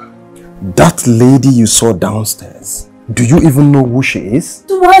together? That lady you saw downstairs, do you even know who she is?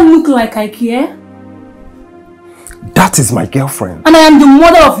 Do I look like I care? That is my girlfriend. And I am the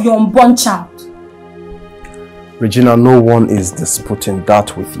mother of your unborn child. Regina, no one is disputing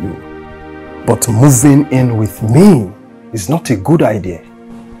that with you. But moving in with me is not a good idea.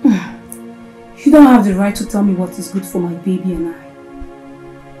 You don't have the right to tell me what is good for my baby and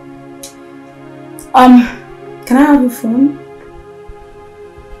I. Can I have your phone?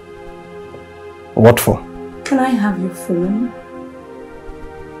 What for? Can I have your phone?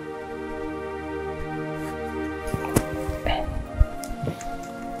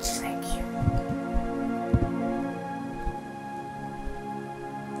 Thank you.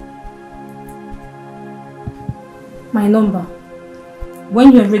 My number.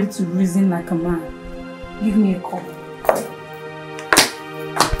 When you're ready to reason like a man, give me a call.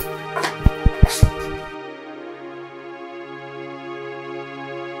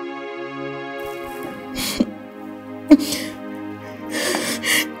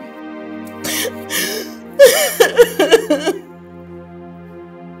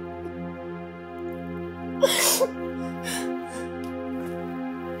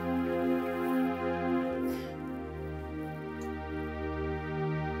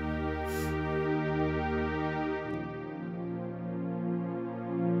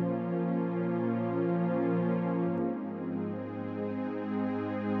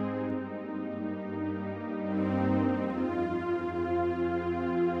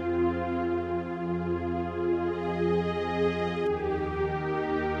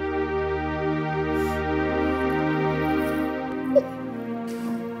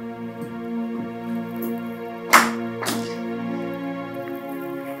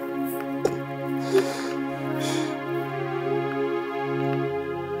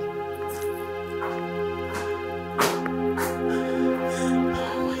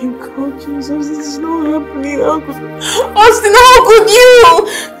 Jesus, this is not happening. Austin, how could you?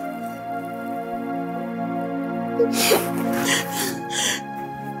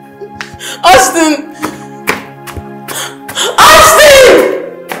 Austin! Austin!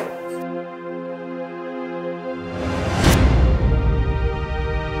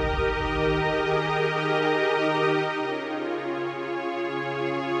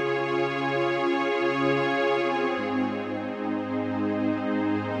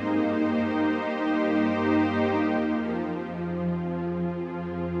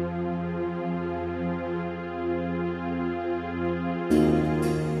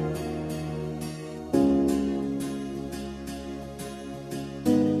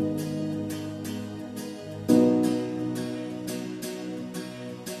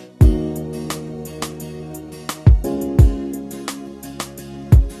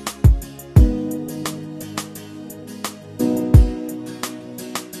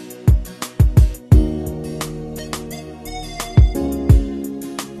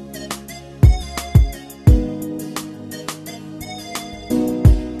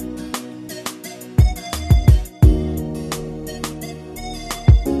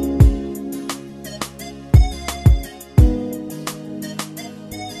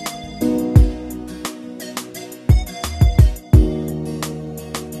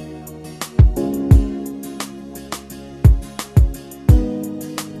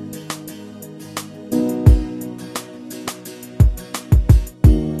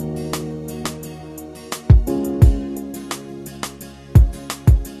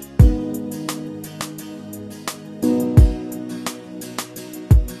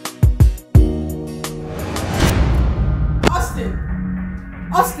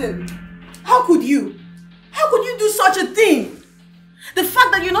 Austin, how could you? How could you do such a thing? The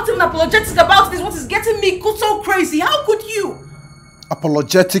fact that you're not even apologetic about it is what is getting me so crazy. How could you?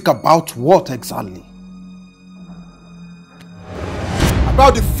 Apologetic about what exactly?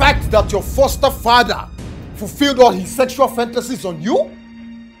 About the fact that your foster father fulfilled all his sexual fantasies on you?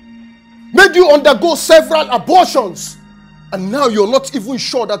 Made you undergo several abortions, and now you're not even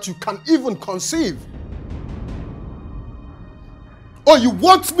sure that you can even conceive. Or you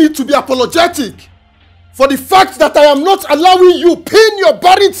want me to be apologetic for the fact that I am not allowing you pin your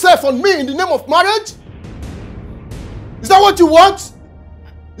buried self on me in the name of marriage? Is that what you want?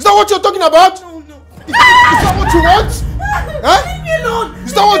 Is that what you're talking about? No, no. Is that what you want? Leave me alone.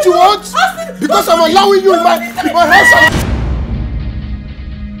 Is that what you want? Austin, because I'm allowing you in my house.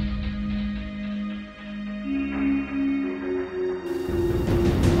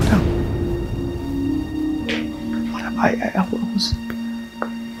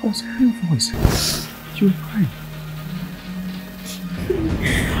 I was hearing a voice. You were crying.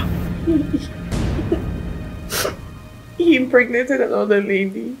 He impregnated another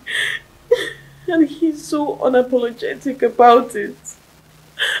lady. And he's so unapologetic about it.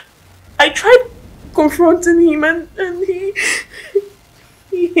 I tried confronting him and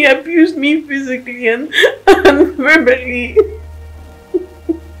he abused me physically and verbally.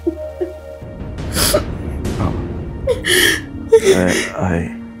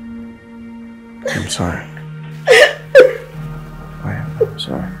 I'm sorry. I'm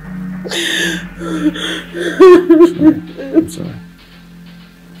sorry. I'm sorry.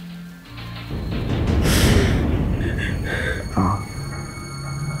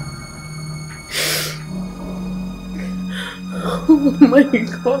 Oh my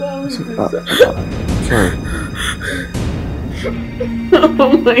God, how is this? Sorry.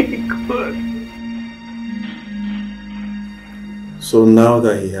 Oh my God. So now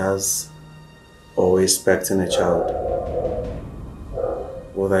that he has or is expecting a child,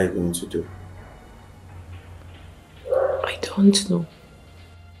 what are you going to do? I don't know.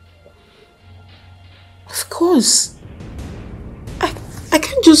 Of course. I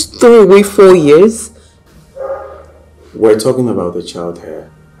can't just throw away 4 years. We're talking about the child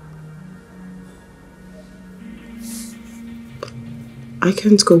here. I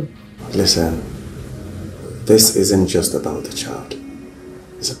can't go. Listen, this isn't just about the child.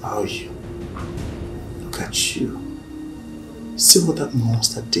 It's about you. Look at you. See what that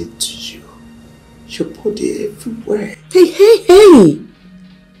monster did to you. Your body everywhere. Hey!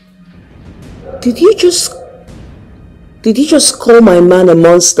 Did you just call my man a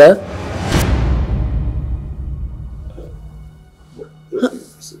monster?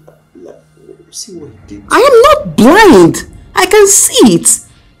 See what he did. I am not blind. I can see it.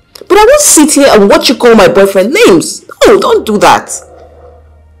 But I won't sit here and watch you call my boyfriend names. No, don't do that.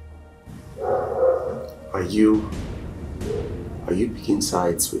 Are you picking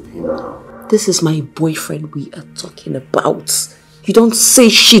sides with him now? This is my boyfriend we are talking about. You don't say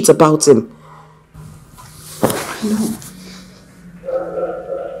shit about him. I know.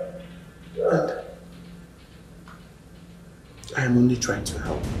 And I am only trying to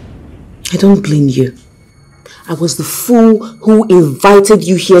help. I don't blame you. I was the fool who invited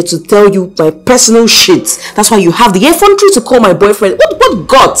you here to tell you my personal shit. That's why you have the effrontery to call my boyfriend. What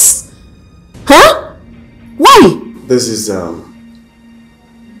guts? Huh? Why? This is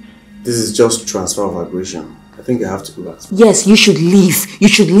just transfer of aggression. I think I have to go back. Yes, you should leave. You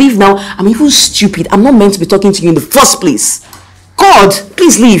should leave now. I'm even stupid. I'm not meant to be talking to you in the first place. God,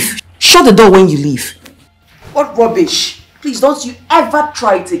 please leave. Shut the door when you leave. What rubbish. Please don't you ever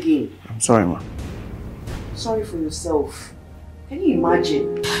try it again. I'm sorry, ma. Sorry for yourself. Can you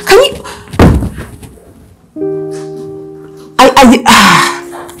imagine? Can you...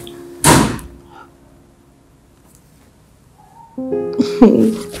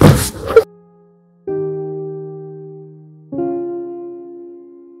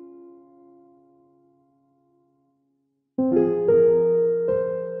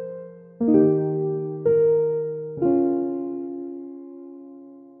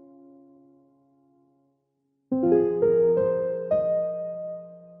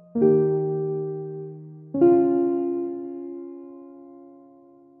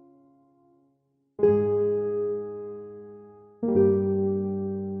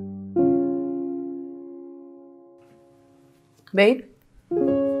 Babe?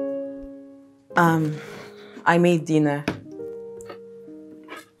 I made dinner.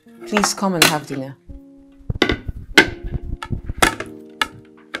 Please come and have dinner.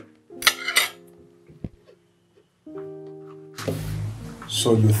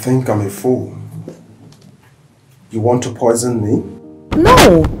 So you think I'm a fool? You want to poison me?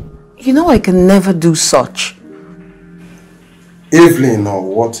 No, you know I can never do such. Evelyn, or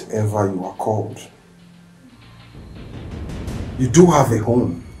whatever you are called, you do have a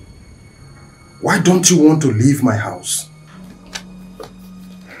home. Why don't you want to leave my house?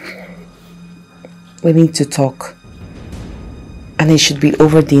 We need to talk. And it should be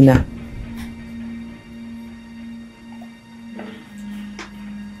over dinner.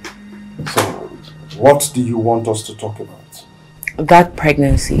 So, what do you want us to talk about? That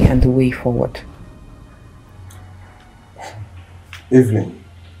pregnancy and the way forward. Evelyn,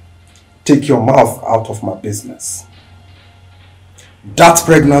 take your mouth out of my business. That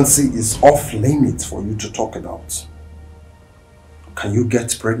pregnancy is off limits for you to talk about. Can you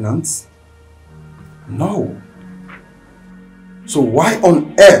get pregnant? No. So why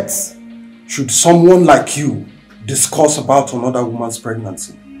on earth should someone like you discuss about another woman's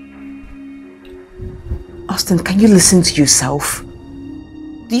pregnancy? Austin, can you listen to yourself?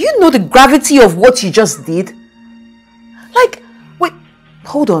 Do you know the gravity of what you just did? Like, wait,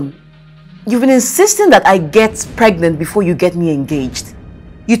 hold on. You've been insisting that I get pregnant before you get me engaged.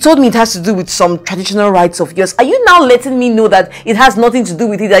 You told me it has to do with some traditional rites of yours. Are you now letting me know that it has nothing to do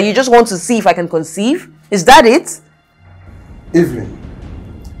with it, that you just want to see if I can conceive? Is that it? Evelyn,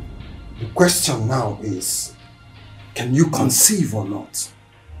 the question now is, can you conceive or not?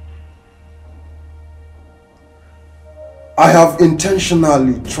 I have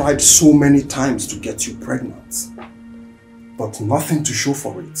intentionally tried so many times to get you pregnant, but nothing to show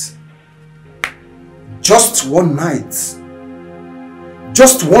for it. Just one night,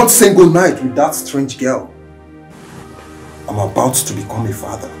 just one single night with that strange girl, I'm about to become a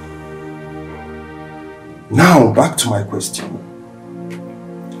father. Now, back to my question.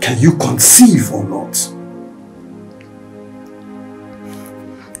 Can you conceive or not?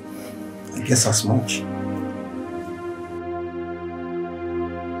 I guess as much.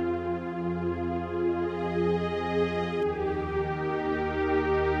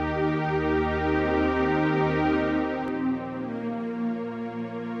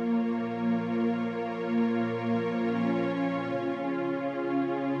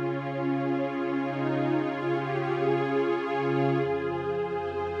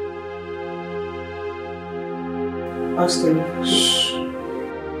 Austin. Shh.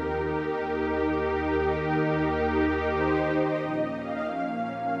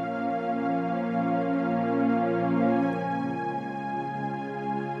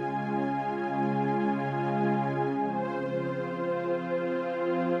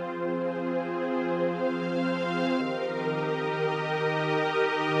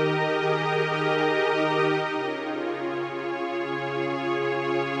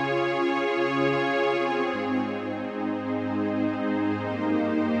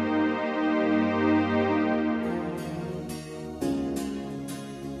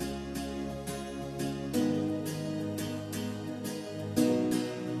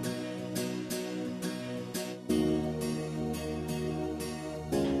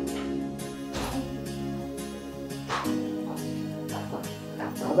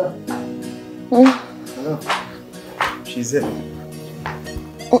 Hello. She's it.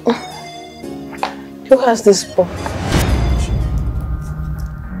 Who has this book?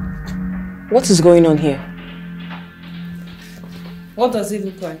 What is going on here? What does it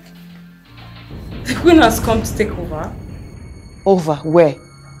look like? The queen has come to take over. Over where?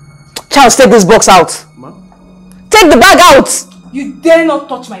 Charles, take this box out. Ma? Take the bag out! You dare not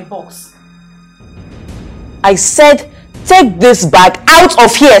touch my box. I said, take this bag out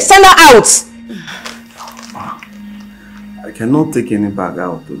of here. Send her out. Ma, I cannot take any bag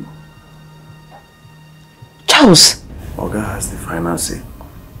out though. Charles. Oga has the final say.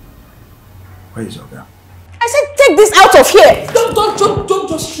 Where is Oga? I said, take this out of here. Don't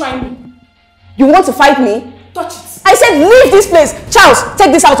just try me. You want to fight me? Touch it. I said, leave this place. Charles,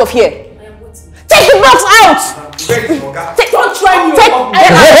 take this out of here. I am waiting. Take the box out. Don't try me. Stay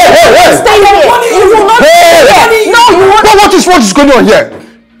here. You will not stay here. No, you won't. What is going on here?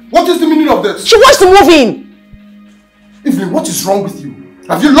 What is the meaning of this? She wants to move in. Evelyn, what is wrong with you?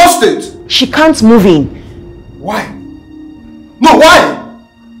 Have you lost it? She can't move in. Why? No, why?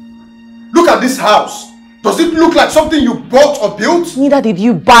 Look at this house. Does it look like something you bought or built? Neither did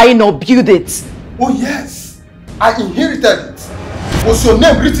you buy nor build it. Oh yes, I inherited it. Was your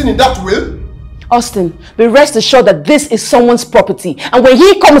name written in that will? Austin, be rest assured that this is someone's property, and when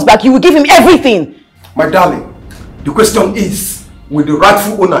he comes back, you will give him everything. My darling, the question is, will the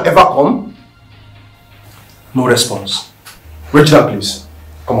rightful owner ever come? No response. Regina, please,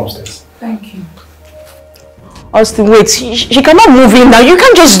 come upstairs. Thank you. Austin, wait, she cannot move in now. You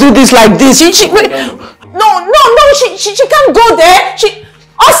can't just do this like this. Wait. No, she can't go there.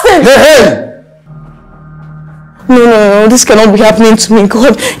 Austin! Hey! No, this cannot be happening to me.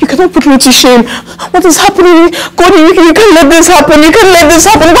 God, you cannot put me to shame. What is happening? God, you can't let this happen. You can't let this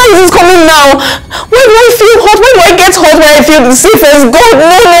happen. Why is this coming now? Why do I feel hot? Why do I get hot when I feel the safest? God,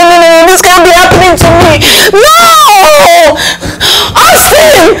 no. This can't be happening to me. No!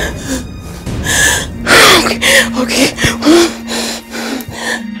 Austin! Okay.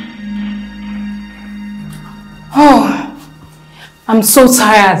 Oh, I'm so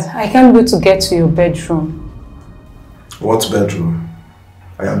tired. I can't wait to get to your bedroom. What bedroom?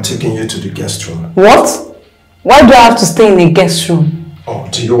 I am taking you to the guest room. What? Why do I have to stay in a guest room? Oh,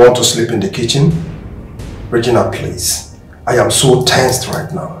 do you want to sleep in the kitchen? Regina, please. I am so tensed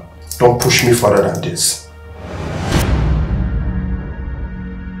right now. Don't push me further than this.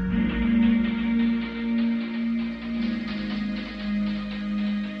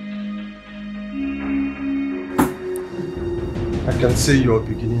 I can see you're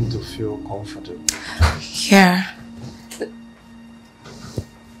beginning to feel comfortable. Yeah.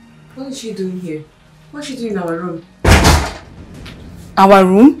 What is she doing here? What is she doing in our room? Our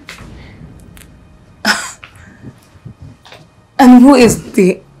room? And who is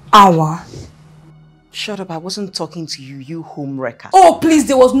the our? Shut up, I wasn't talking to you, you home wrecker. Oh, please,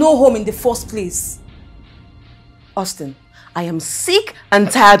 there was no home in the first place. Austin, I am sick and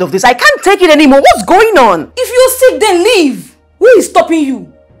tired of this. I can't take it anymore. What's going on? If you're sick, then leave. Who is stopping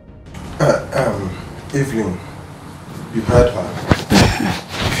you? Evelyn, you heard her.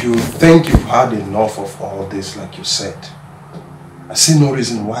 If you think you've had enough of all this, like you said, I see no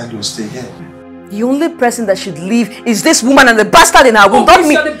reason why you'll stay here. The only person that should leave is this woman and the bastard in her womb. Not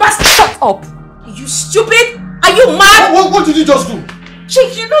me. The bastard. Shut up. Are you stupid? Are you mad? What did you just do?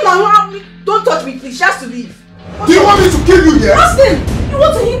 She don't touch me, please. She has to leave. Do you want me to kill you here? Austin, you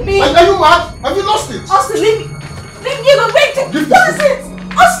want to hit me? Are you mad? Have you lost it? Austin, leave me. Leave me alone. Wait. What is it?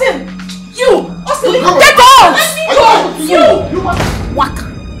 Austin, Austin, leave me. Get on. Let me go. You Waka.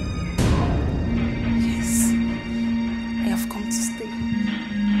 Yes, I have come to stay.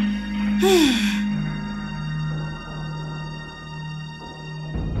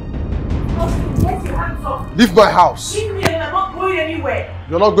 Austin, get your hands off. Leave my house. Leave me alone. I'm not going anywhere.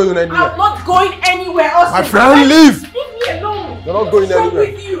 You're not going anywhere. I'm not going anywhere, Austin. My friend, leave. Leave me alone. You're not going anywhere. What's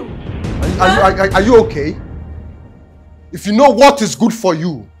wrong with you? Are you okay? If you know what is good for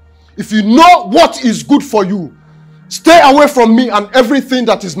you, stay away from me and everything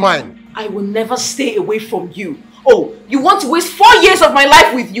that is mine. I will never stay away from you. Oh, you want to waste 4 years of my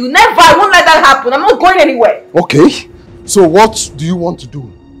life with you? Never. I won't let that happen. I'm not going anywhere. Okay. So what do you want to do?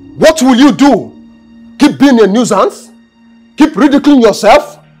 What will you do? Keep being a nuisance? Keep ridiculing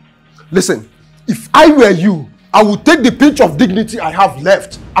yourself? Listen, if I were you, I would take the pinch of dignity I have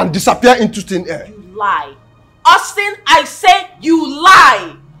left and disappear into thin air. You lie. Austin, I say you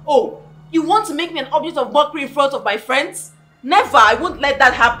lie. Oh, you want to make me an object of mockery in front of my friends? Never. I won't let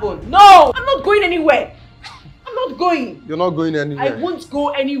that happen. No, I'm not going anywhere. I'm not going. You're not going anywhere. I won't go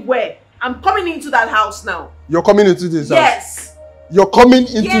anywhere. I'm coming into that house now. You're coming into this house? Yes. You're coming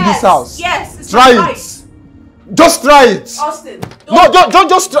into this house? Yes. It's try right. it. Just try it. Austin. No,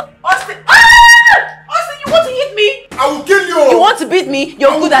 just try. Austin. Austin, you want to hit me? I will kill you. You want to beat me?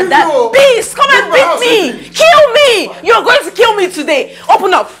 You're good at that. You. Please, come and beat me. Kill me. You're going to kill me today.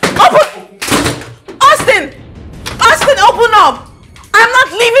 Open up. Austin. Austin, open up. I'm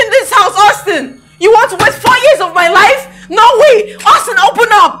not leaving this house, Austin. You want to waste 4 years of my life? No way. Austin,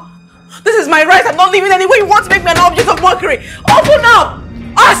 open up. This is my right. I'm not leaving anywhere. You want to make me an object of mockery. Open up.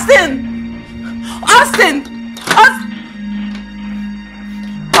 Austin. Austin.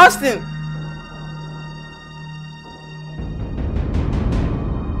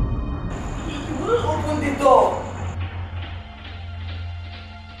 You wouldn't open the door.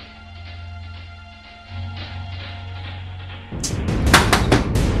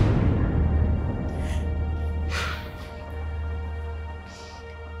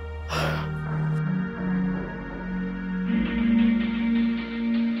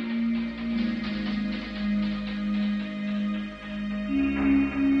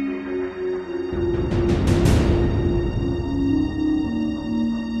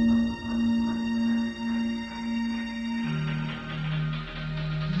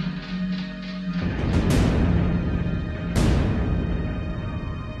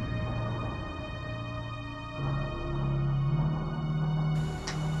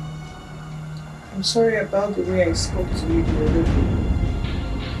 I'm sorry about the way I spoke to you the other day.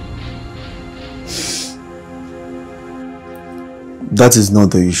 That is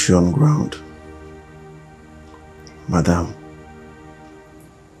not the issue on ground, Madam.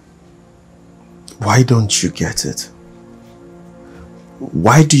 Why don't you get it?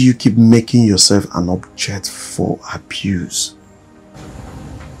 Why do you keep making yourself an object for abuse?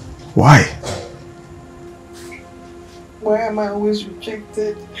 Why? Why am I always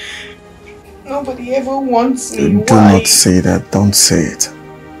rejected? Nobody ever wants me. Do not say that. Don't say it.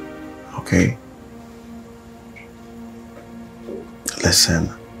 Okay? Listen.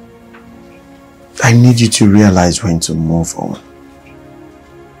 I need you to realize when to move on.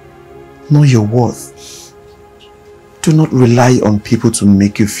 Know your worth. Do not rely on people to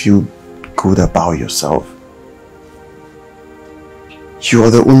make you feel good about yourself. You are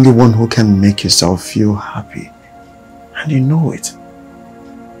the only one who can make yourself feel happy. And you know it.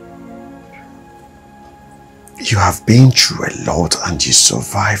 You have been through a lot and you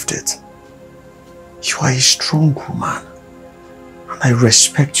survived it. You are a strong woman. And I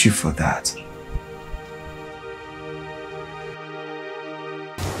respect you for that.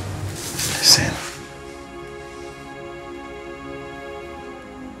 Listen.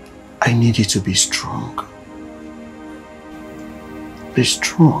 I need you to be strong. Be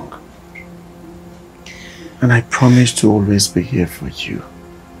strong. And I promise to always be here for you,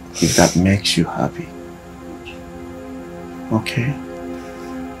 if that makes you happy. Okay?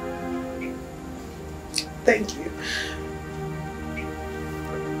 Thank you.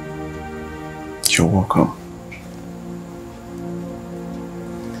 You're welcome.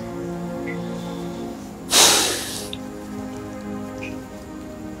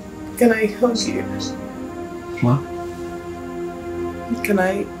 Can I hug you? Ma? Can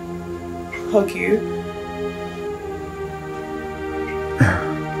I hug you?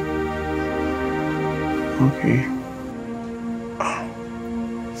 Okay.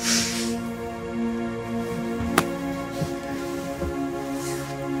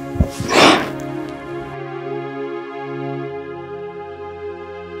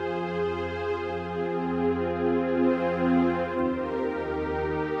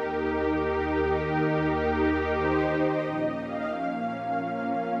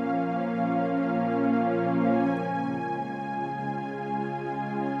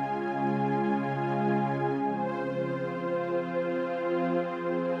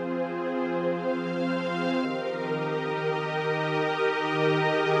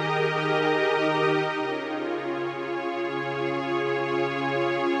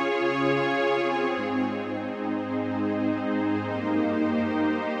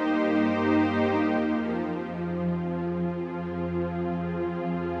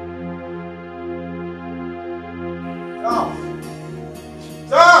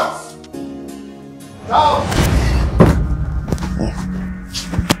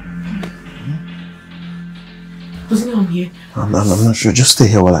 I'm not sure. Just stay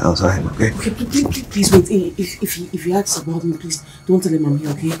here while I answer him, okay? Okay, please wait. If he asks about me, please don't tell him I'm here,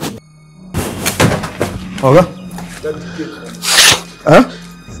 okay? Oga? Huh?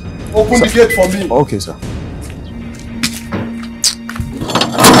 Open the gate for me. Okay, sir.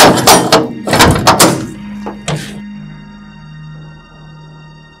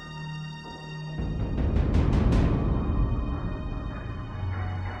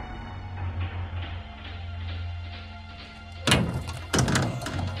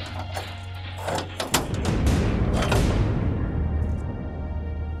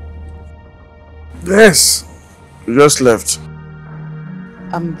 Yes, you just left.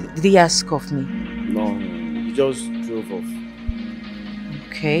 Did he ask of me? No, he just drove off.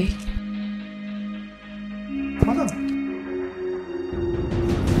 Okay. Madam,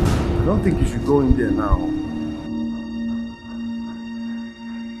 I don't think you should go in there now.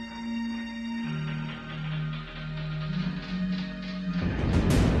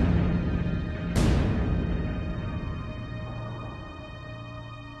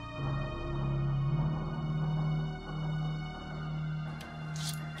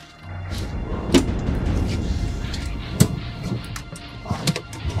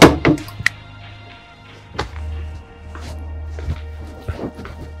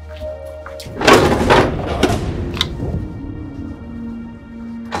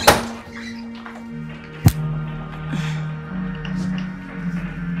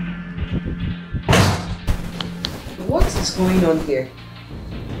 What's going on here?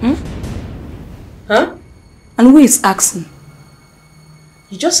 Huh? And who is asking?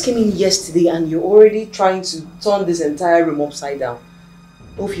 You just came in yesterday and you're already trying to turn this entire room upside down.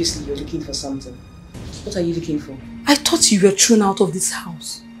 Obviously, you're looking for something. What are you looking for? I thought you were thrown out of this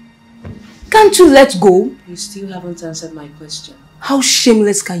house. Can't you let go? You still haven't answered my question. How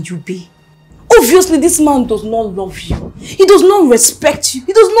shameless can you be? Obviously, this man does not love you. He does not respect you.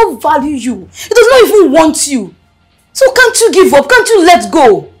 He does not value you. He does not even want you. So can't you give up? Can't you let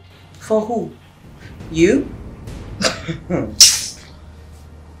go? For who? You?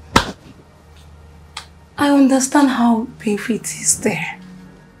 I understand how painful it is there.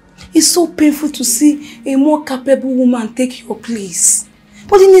 It's so painful to see a more capable woman take your place.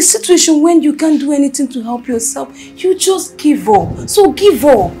 But in a situation when you can't do anything to help yourself, you just give up. So give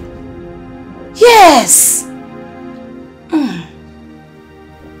up. Yes!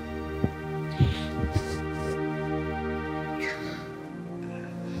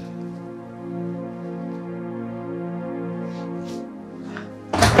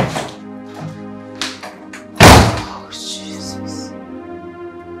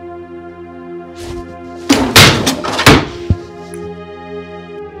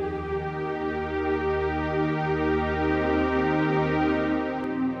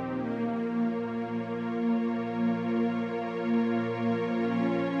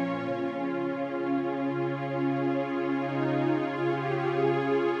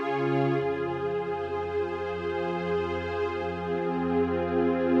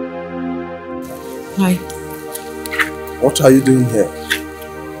 Hi. What are you doing here?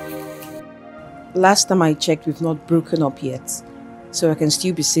 Last time I checked, we've not broken up yet. So I can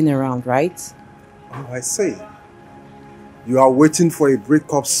still be seen around, right? Oh, I see. You are waiting for a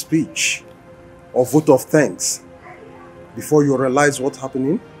breakup speech or vote of thanks before you realize what's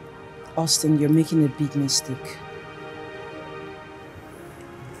happening? Austin, you're making a big mistake.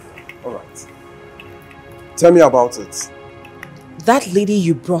 Alright. Tell me about it. That lady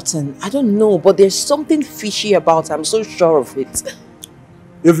you brought in, I don't know, but there's something fishy about her. I'm so sure of it.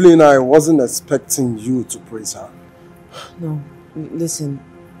 Evelyn, I wasn't expecting you to praise her. No, listen,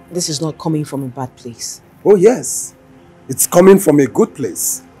 this is not coming from a bad place. Oh yes, it's coming from a good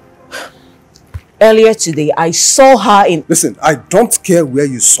place. Earlier today, I saw her in... Listen, I don't care where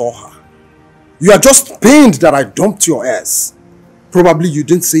you saw her. You are just pained that I dumped your ass. Probably you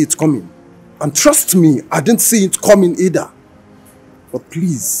didn't see it coming. And trust me, I didn't see it coming either. But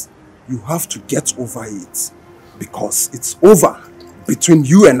please, you have to get over it. Because it's over between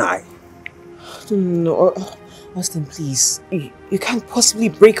you and I. No, Austin, please. You can't possibly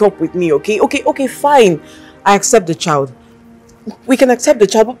break up with me, okay? Okay, fine. I accept the child. We can accept the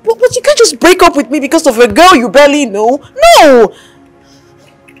child, but you can't just break up with me because of a girl you barely know. No!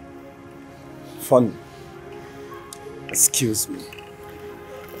 Funny. Excuse me.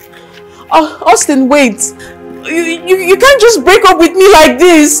 Austin, wait. You can't just break up with me like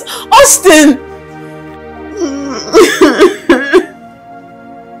this. Austin!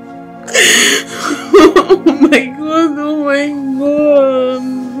 Oh my god, oh my god.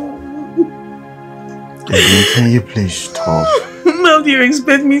 Evelyn, can you please stop? How do you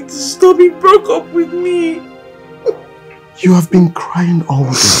expect me to stop? He broke up with me. You have been crying all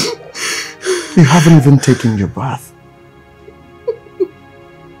day. You haven't even taken your bath.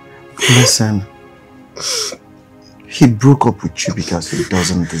 Listen, he broke up with you because he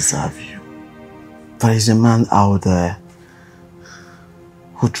doesn't deserve you. There is a man out there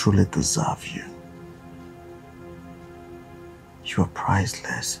who truly deserves you. You are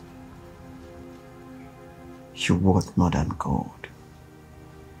priceless. You're worth more than gold.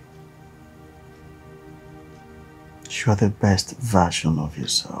 You are the best version of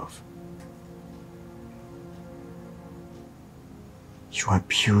yourself. You are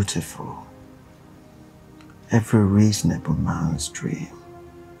beautiful. Every reasonable man's dream.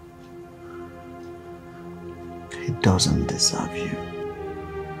 He doesn't deserve you.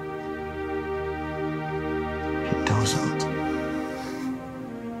 He doesn't.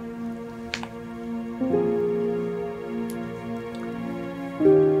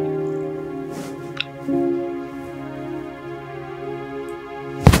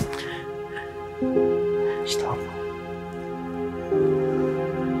 Stop.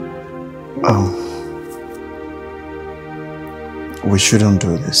 We shouldn't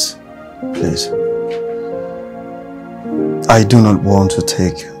do this, please. I do not want to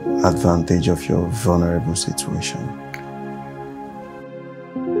take advantage of your vulnerable situation.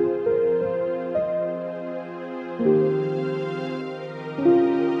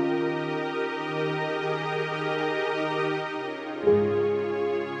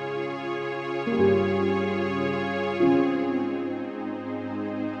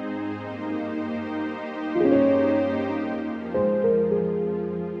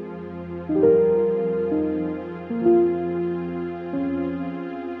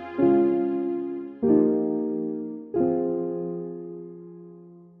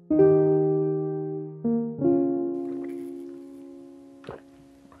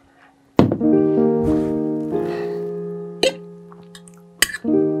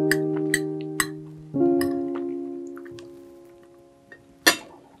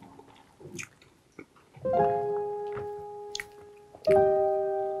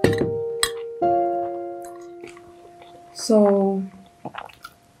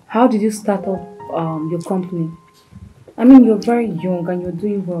 How did you start up your company? I mean, you're very young and you're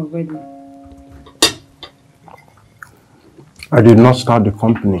doing well already. I did not start the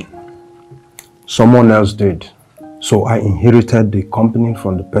company. Someone else did. So I inherited the company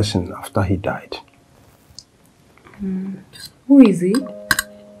from the person after he died. Who is he?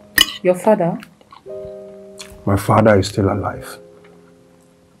 Your father? My father is still alive.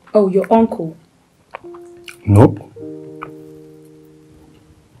 Oh, your uncle? Nope.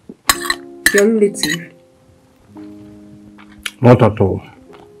 Your relative? Not at all.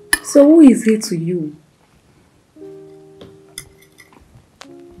 So who is he to you?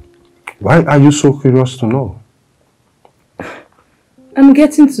 Why are you so curious to know? I'm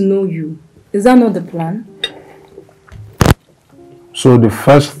getting to know you. Is that not the plan? So the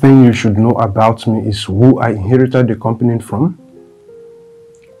first thing you should know about me is who I inherited the company from?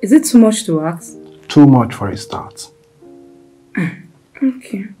 Is it too much to ask? Too much for a start.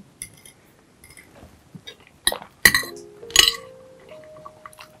 Okay.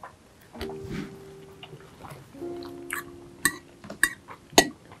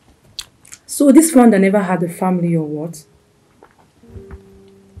 So this one that never had a family or what?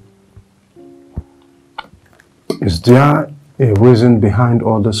 Is there a reason behind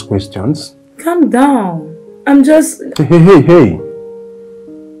all these questions? Calm down. I'm just... Hey.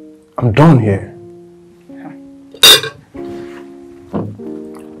 I'm done here.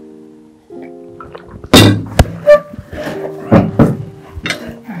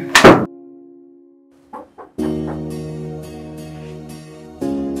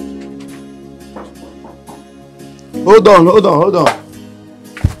 Hold on.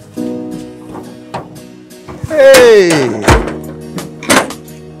 Hey!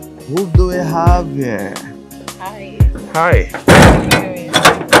 Who do we have here? Hi. Hi. How are you doing?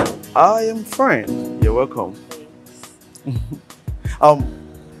 I am fine. You're welcome.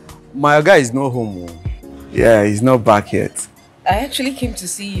 My guy is not home. Yeah, he's not back yet. I actually came to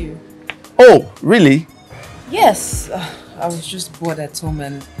see you. Oh, really? Yes. I was just bored at home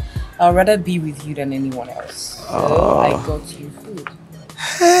and I'd rather be with you than anyone else. So I got you food.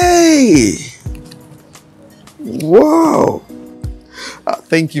 Hey! Wow!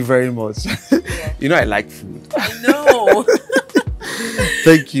 Thank you very much. You know I like food. I know.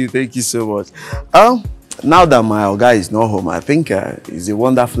 Thank you so much. Now that my guy is not home, I think it's a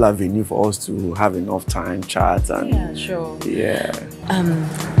wonderful avenue for us to have enough time, chat, and Yeah, sure. yeah.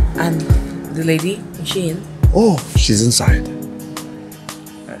 And the lady, is she in? Oh, she's inside.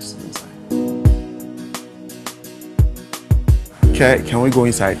 Yes, inside. Okay, can we go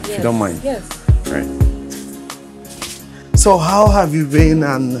inside if you don't mind? Yes. Right. So how have you been,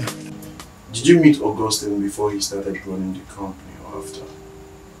 and Did you meet Augustine before he started running the company or after?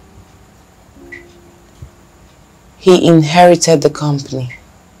 He inherited the company.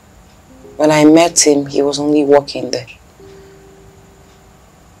 When I met him, he was only working there.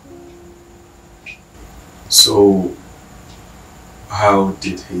 So, how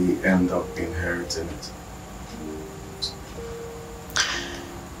did he end up inheriting it?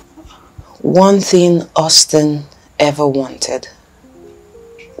 One thing Austin ever wanted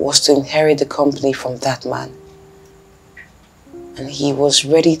was to inherit the company from that man. And he was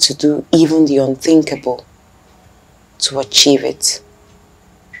ready to do even the unthinkable to achieve it.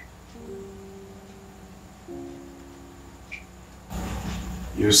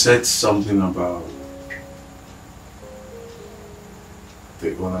 You said something about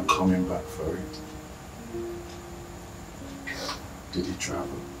the owner coming back for it. Did he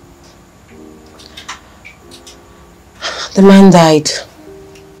travel? The man died.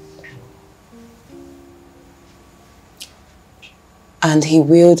 And he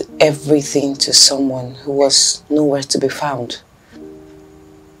willed everything to someone who was nowhere to be found.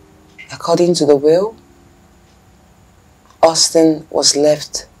 According to the will, Austin was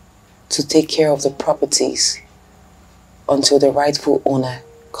left to take care of the properties until the rightful owner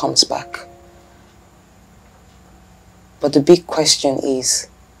comes back. But the big question is,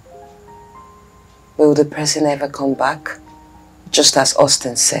 will the person ever come back? Just as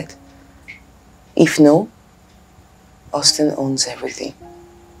Austin said. If no, Austin owns everything.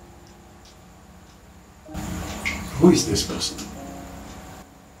 Who is this person?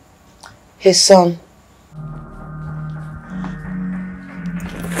 His son.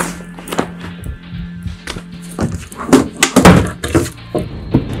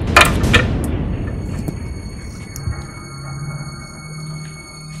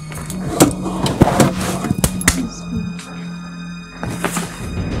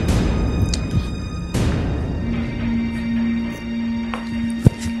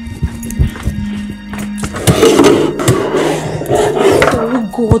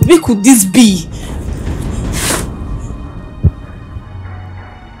 God, where could this be?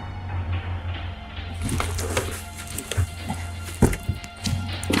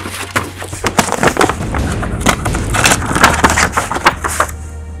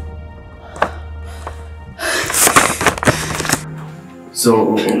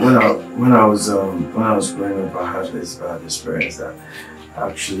 So when I was growing up, I had this bad experience that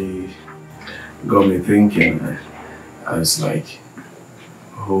actually got me thinking. I was like,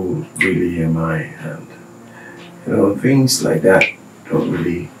 who really am I? And you know, things like that don't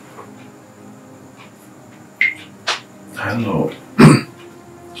really, I don't know.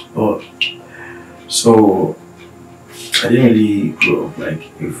 But so I didn't really grow up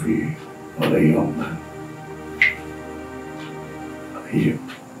like every other young man. You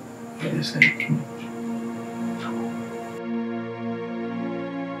understand?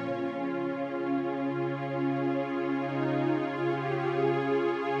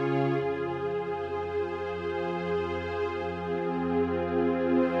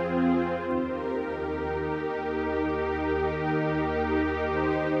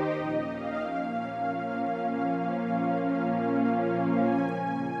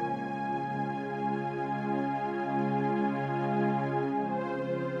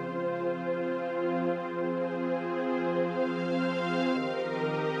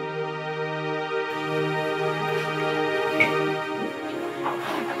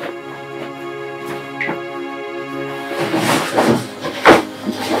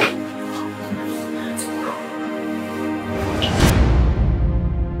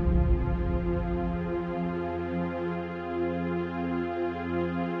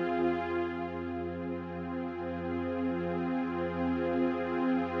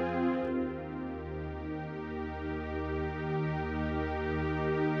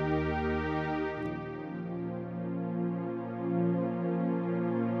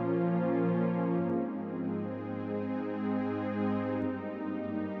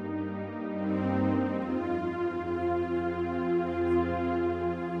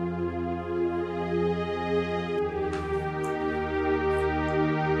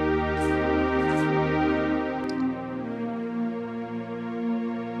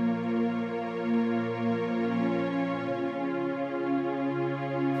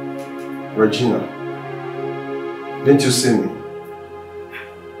 Regina, didn't you see me?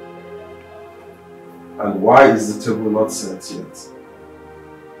 And why is the table not set yet?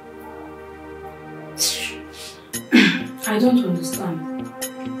 I don't understand.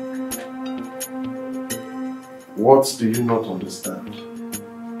 What do you not understand?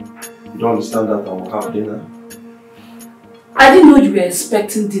 You don't understand that I will have dinner? I didn't know you were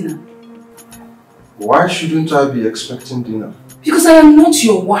expecting dinner. Why shouldn't I be expecting dinner? Because I am not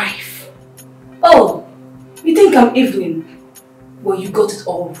your wife. Oh, you think I'm Evelyn? Well, you got it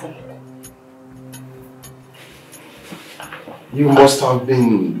all wrong. You must have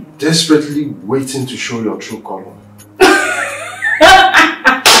been desperately waiting to show your true color.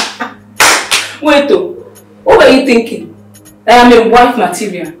 Wait though, what were you thinking? That I'm a wife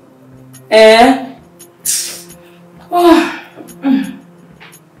material? Eh? Oh.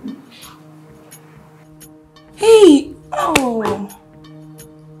 Hey, oh.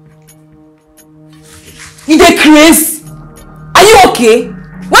 You dey crazy? Are you okay?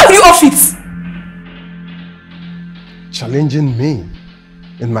 Why are you off it? Challenging me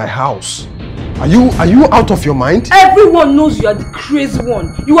in my house. Are you out of your mind? Everyone knows you are the crazy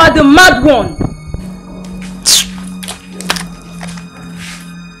one. You are the mad one.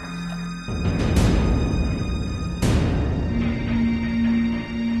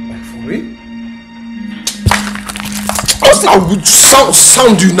 Like for real? I would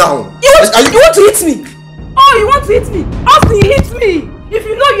sound you now. You want to hit me? Oh, you want to hit me? Austin, hit me! If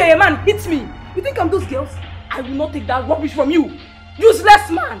you know you're a man, hit me! You think I'm those girls? I will not take that rubbish from you! Useless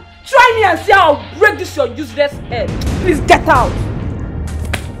man! Try me and see how I'll break this your useless head! Please get out!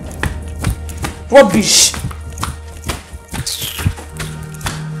 Rubbish!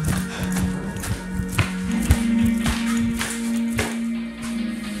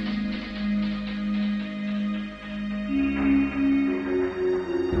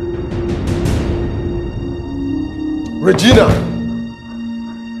 Regina!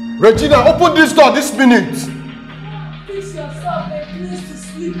 Regina, open this door this minute! Fix yourself a place to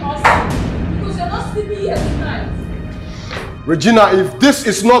sleep, Austin, because you're not sleeping here tonight. Regina, if this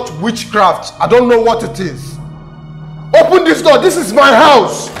is not witchcraft, I don't know what it is. Open this door, this is my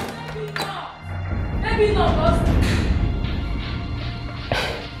house! Maybe not, Austin.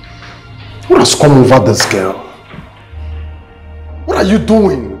 What has come over this girl? What are you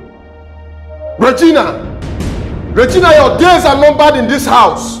doing? Regina! Regina, your days are numbered in this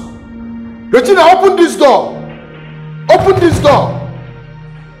house. Regina, open this door. Open this door.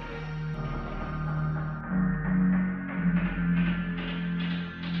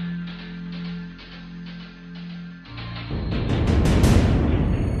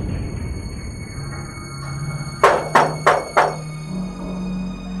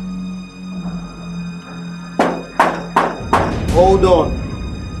 Hold on.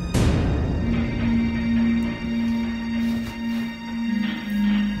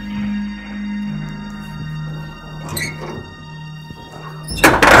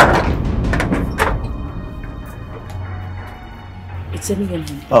 It's anyone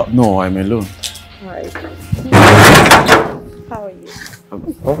home? Oh, no, I'm alone. Hi. How are you?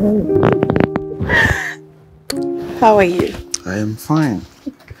 How are you? I am fine.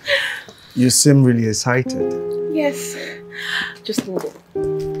 You seem really excited. Yes. Just hold it.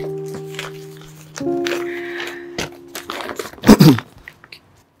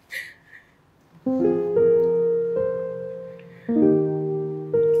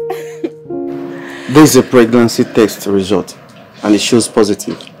 This is a pregnancy test result and it shows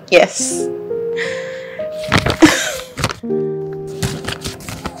positive. Yes.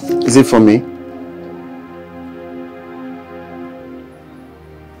 Is it for me?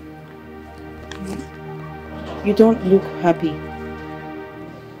 You don't look happy.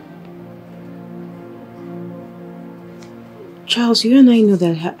 Charles, you and I know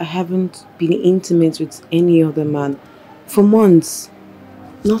that I haven't been intimate with any other man for months.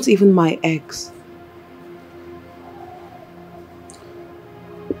 Not even my ex.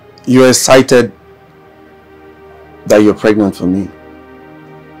 You're excited that you're pregnant for me.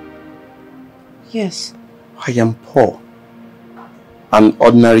 Yes. I am poor. An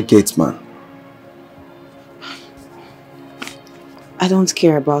ordinary gateman. I don't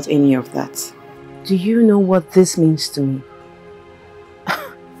care about any of that. Do you know what this means to me?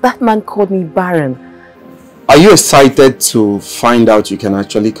 That man called me barren. Are you excited to find out you can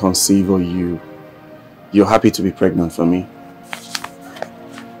actually conceive, or you're happy to be pregnant for me?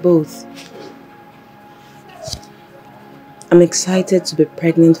 Both. I'm excited to be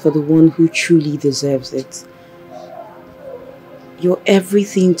pregnant for the one who truly deserves it. You're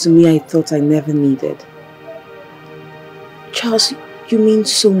everything to me I thought I never needed. Charles, you mean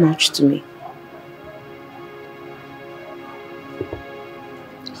so much to me.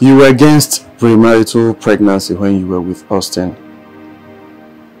 You were against premarital pregnancy when you were with Austin.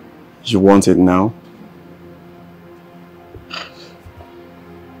 You want it now?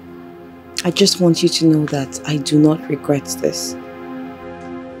 I just want you to know that I do not regret this.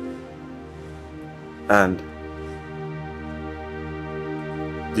 And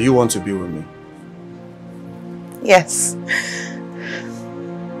do you want to be with me? Yes.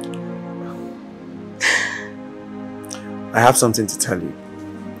 I have something to tell you.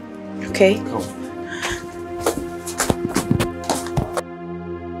 Okay. Come.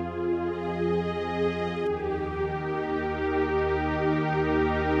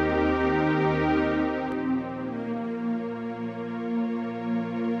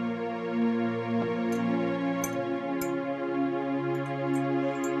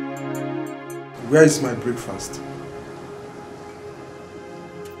 Where is my breakfast?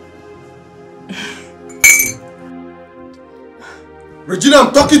 Regina,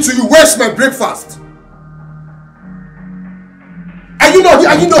 I'm talking to you. Where's my breakfast? Are you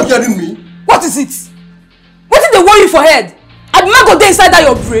not hearing me? What is it? What did they worry you for head? I be not go there inside that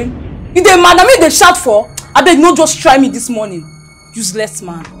your brain. You dey mad, I mean they shout for. I beg no just try me this morning. Useless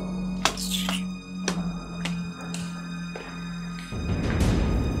man.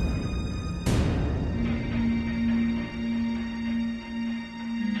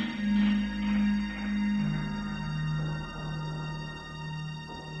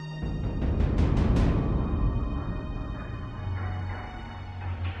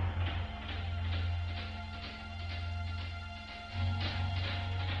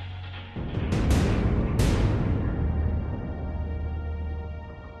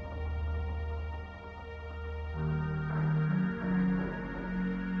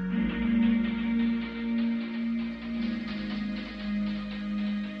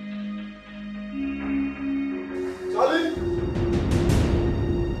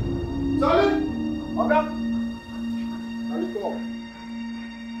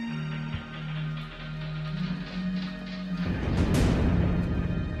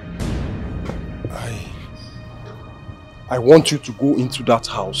 I want you to go into that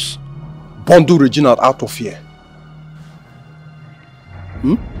house, bundle Regina out of here.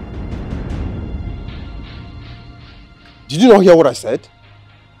 Did you not hear what I said?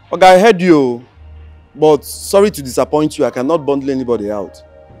 Okay, I heard you. But sorry to disappoint you, I cannot bundle anybody out.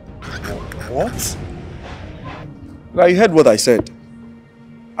 What? I heard what I said.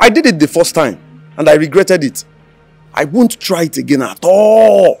 I did it the first time and I regretted it. I won't try it again at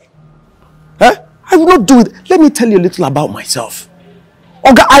all. Huh? I will not do it. Let me tell you a little about myself.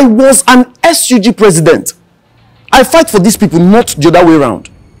 Oga, I was an SUG president. I fight for these people, not the other way around.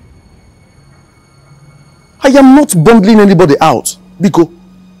 I am not bundling anybody out. Biko.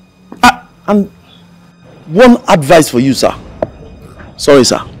 And one advice for you, sir. Sorry,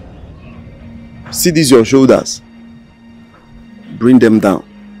 sir. See these your shoulders. Bring them down.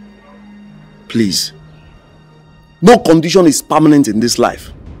 Please. No condition is permanent in this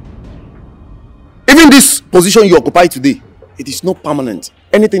life. Even this position you occupy today, it is not permanent.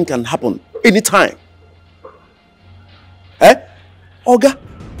 Anything can happen anytime. Oga,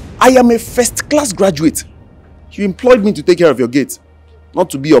 I am a first-class graduate. You employed me to take care of your gate, not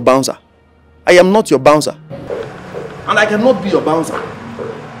to be your bouncer. I am not your bouncer. And I cannot be your bouncer.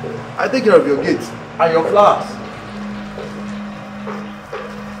 I take care of your gate and your flowers.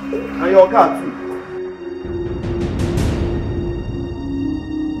 And your car too.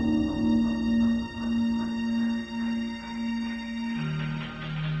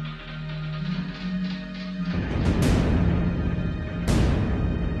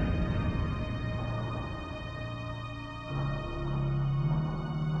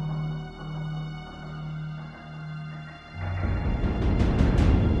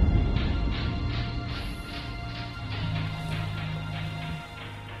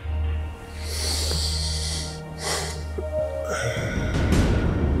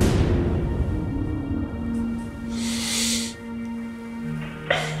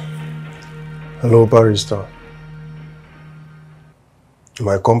 Hello, barrister.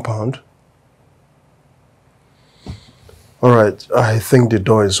 My compound? Alright, I think the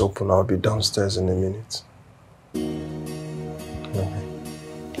door is open. I'll be downstairs in a minute. Okay.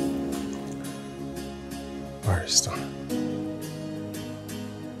 Barrister.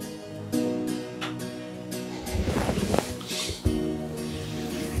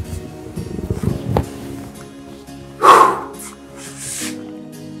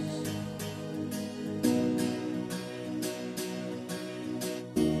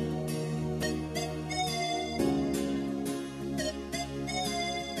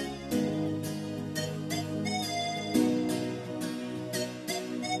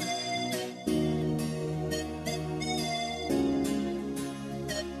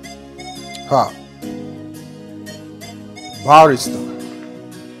 Barrister.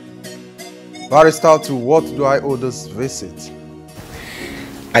 Barrister, to what do I owe this visit?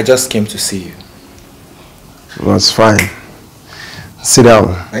 I just came to see you. That's fine. Sit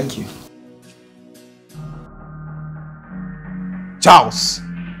down. Thank you. Charles!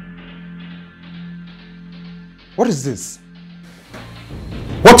 What is this?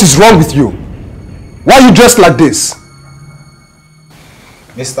 What is wrong with you? Why are you dressed like this?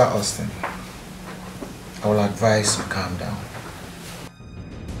 Mr. Austin, I will advise you calm down.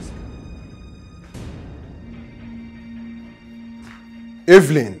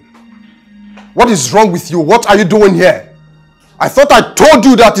 Evelyn, what is wrong with you? What are you doing here? I thought I told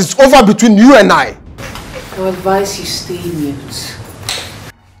you that it's over between you and I. I will advise you stay mute.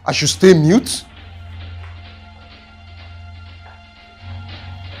 I should stay mute?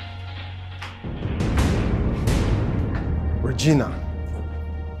 Regina,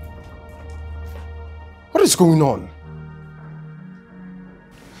 what is going on?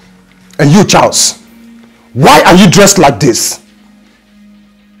 And you, Charles, why are you dressed like this?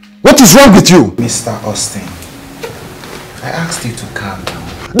 What is wrong with you? Mr. Austin, I asked you to calm down.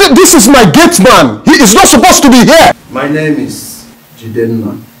 This is my gate man. He is not supposed to be here. My name is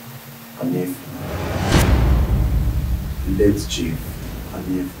Jidenna Anif. Late Chief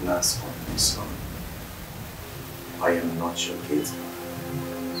Anif Nas on his son. I am not your gate man.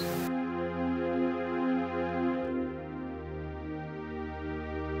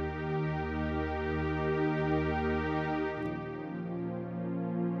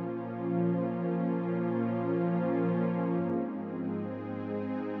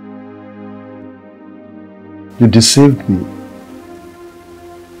 You deceived me.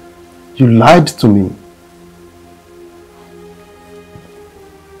 You lied to me.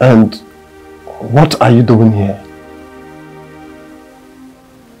 And what are you doing here?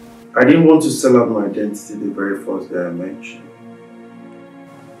 I didn't want to sell out my identity the very first day I met you.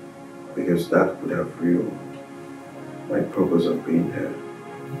 Because that would have ruined my purpose of being here.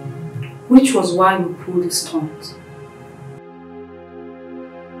 Which was why you pulled the stunt.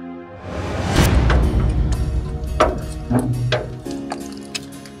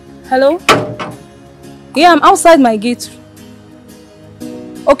 Hello? Yeah, I'm outside my gate.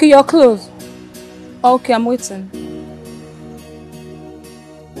 Okay, you're close. Okay, I'm waiting.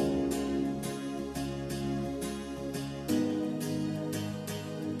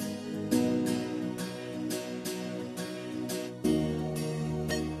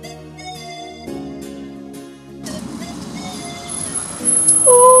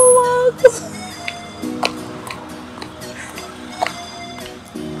 Oh my God.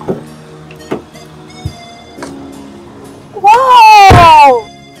 Wow!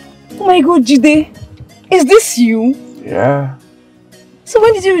 Oh my God, Jide. Is this you? Yeah. So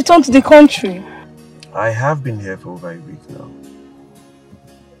when did you return to the country? I have been here for over a week now.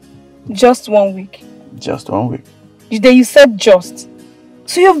 Just 1 week. Just 1 week. Jide, you said just.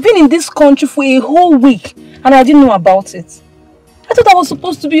 So you've been in this country for a whole week and I didn't know about it. I thought I was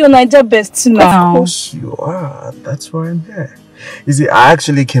supposed to be your Niger bestie now. Of course you are. That's why I'm here. You see, I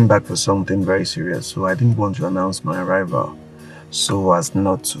actually came back for something very serious, so I didn't want to announce my arrival so as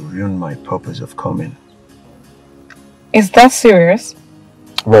not to ruin my purpose of coming. Is that serious?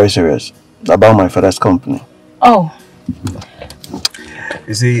 Very serious. About my father's company. Oh.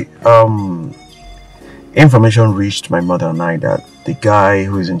 You see, information reached my mother and I that the guy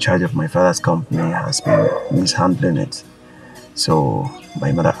who is in charge of my father's company has been mishandling it. So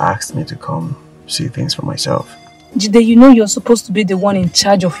my mother asked me to come see things for myself. Jide, you know you're supposed to be the one in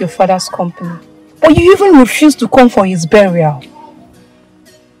charge of your father's company. But you even refused to come for his burial.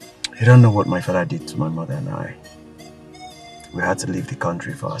 You don't know what my father did to my mother and I. We had to leave the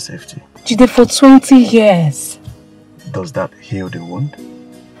country for our safety. Jide, for 20 years. Does that heal the wound?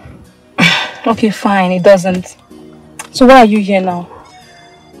 Okay, fine, it doesn't. So why are you here now?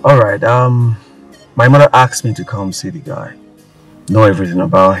 Alright, my mother asked me to come see the guy. Know everything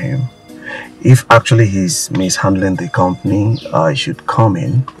about him. If actually he's mishandling the company, I should come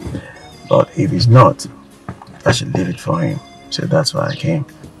in. But if he's not, I should leave it for him. So that's why I came.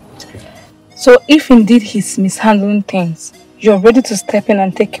 So if indeed he's mishandling things, you're ready to step in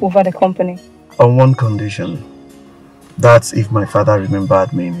and take over the company? On one condition. That's if my father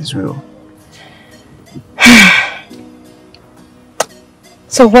remembered me in his will.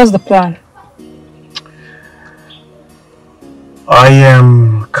 So what's the plan? I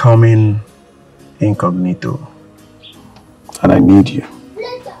am coming incognito. And I need you.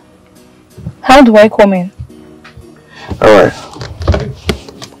 How do I come in? Alright.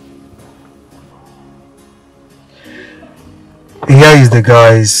 Here is the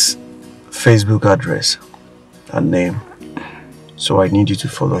guy's Facebook address and name. So I need you to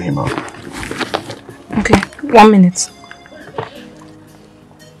follow him up. Okay, 1 minute.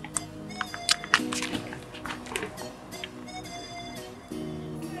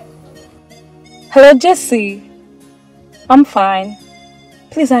 Hello, Jesse. I'm fine.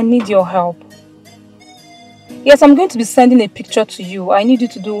 Please, I need your help. Yes, I'm going to be sending a picture to you. I need you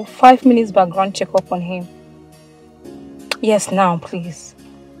to do 5 minutes background checkup on him. Yes, now, please.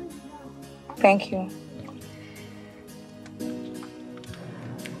 Thank you.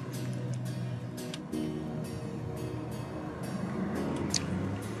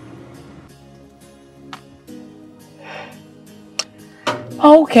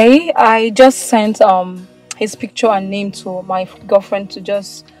 Okay, I just sent his picture and name to my girlfriend to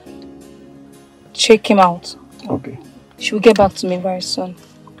just check him out. Okay. She will get back to me very soon.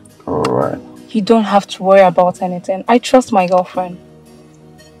 Alright. You don't have to worry about anything. I trust my girlfriend.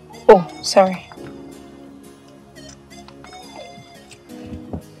 Oh, sorry.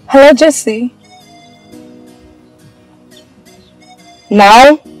 Hello, Jesse.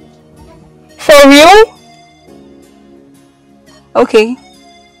 Now? For real? Okay.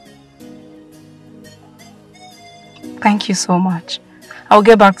 Thank you so much. I'll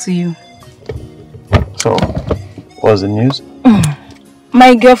get back to you. So, what's the news?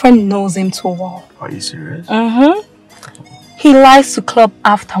 My girlfriend knows him too well. Are you serious? He likes to club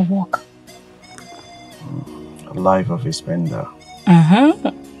after work. A life of a spender.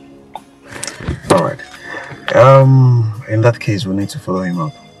 Alright. In that case, we need to follow him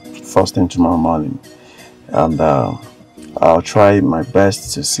up. First thing tomorrow morning. And I'll try my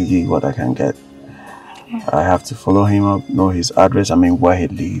best to see what I can get. I have to follow him up, know his address, where he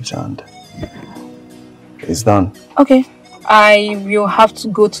lives, and it's done. Okay. I will have to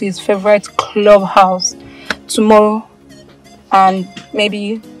go to his favorite clubhouse tomorrow and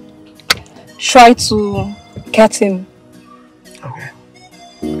maybe try to get him. Okay.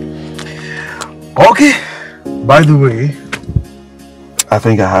 Okay. By the way, I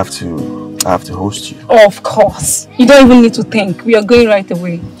think I have to host you. Of course. You don't even need to think. We are going right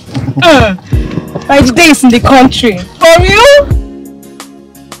away. My day is in the country. For you?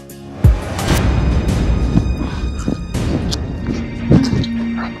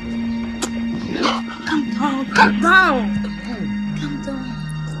 Calm down. Calm down.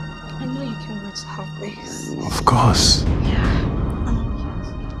 I know you can't wait to have this. Of course. Yeah.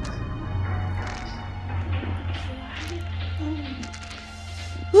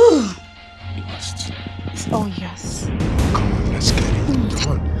 You must. Oh, yes. Come on, let's get it.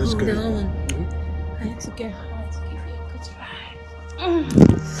 Come on, let's get it. I need to get home to give you a good ride.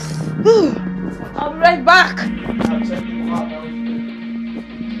 I'll be right back. I'll check you out.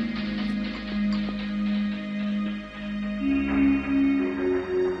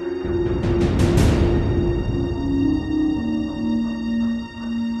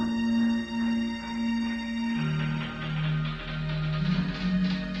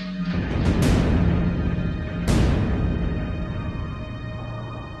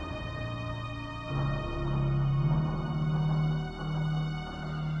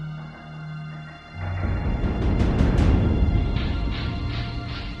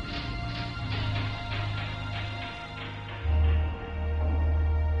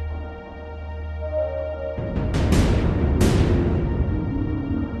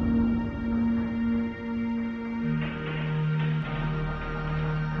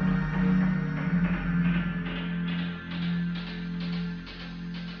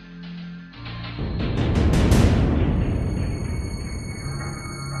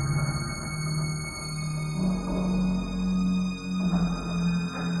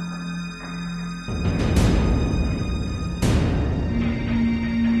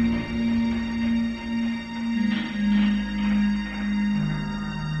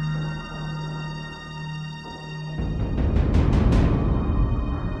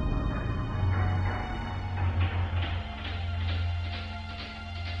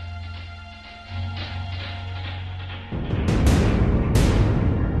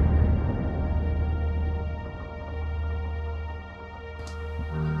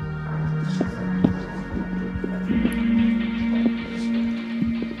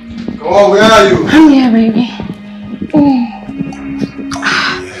 Oh, where are you? I'm here, baby.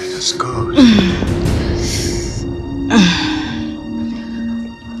 Let's go.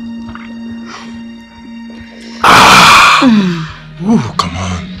 Ooh, come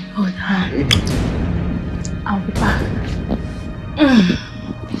on. Hold on. I'll be back.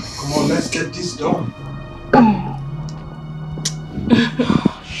 Come on, let's get this done.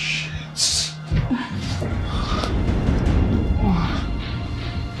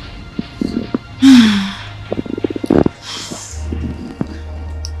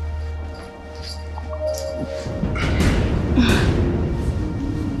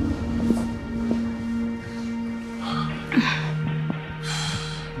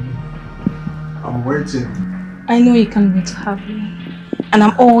 I'm waiting. I know you can't wait to have me. And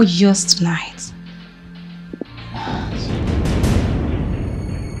I'm all yours tonight.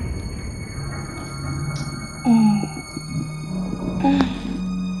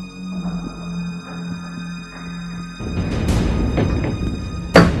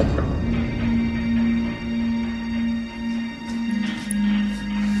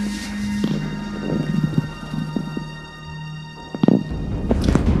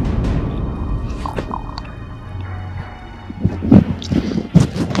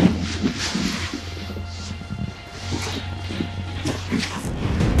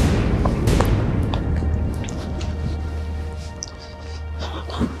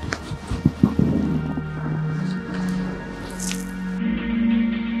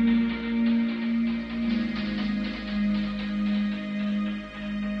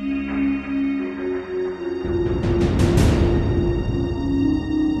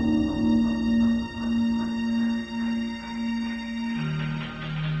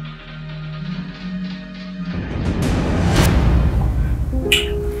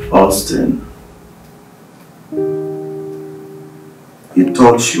 Austin, you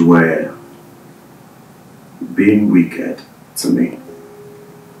thought you were being wicked to me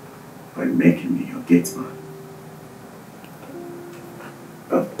by making me your gate man.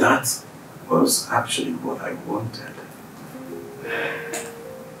 But that was actually what I wanted.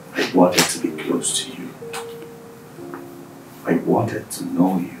 I wanted to be close to you. I wanted to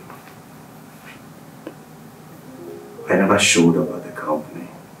know you. I never showed up at the company.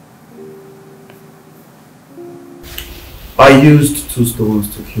 I used 2 stones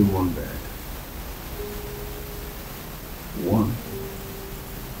to kill 1 bird. 1.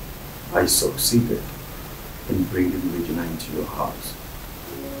 I succeeded in bringing Regina into your house.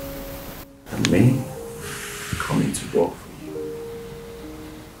 And me coming to work for you.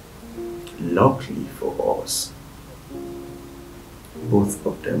 Luckily for us, both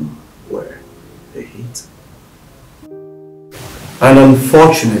of them were a hit. And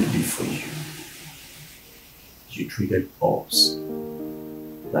unfortunately for you, treated us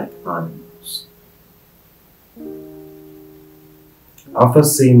like animals. After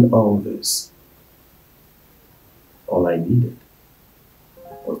seeing all this, all I needed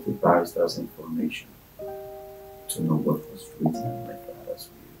was the barrister's information to know what was written in my father's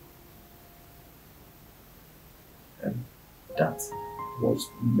will. And that was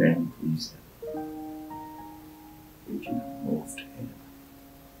the main reason Regina moved in.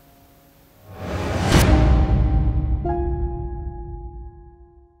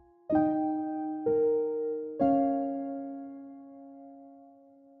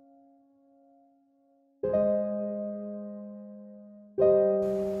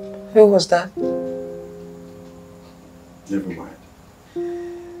 Who was that? Never mind.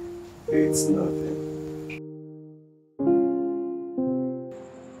 It's nothing.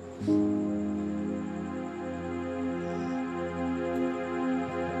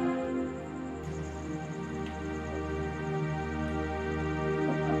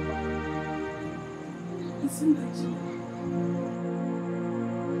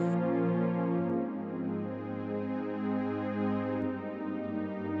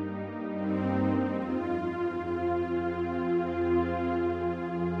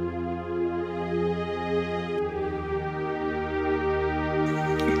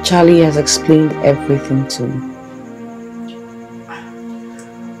 Charlie has explained everything to me.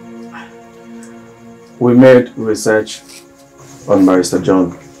 We made research on Barrister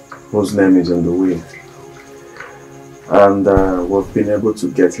John, whose name is in the will. And we've been able to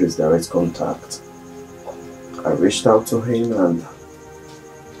get his direct contact. I reached out to him and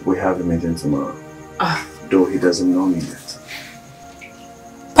we have a meeting tomorrow. Though he doesn't know me yet.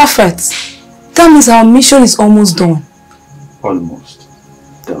 Perfect. That means our mission is almost done. Almost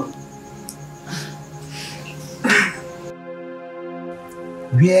done.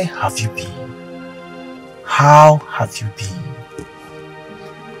 Where have you been? How have you been?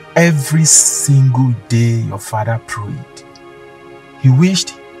 Every single day your father prayed. He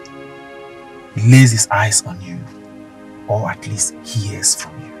wished he lays his eyes on you, or at least hears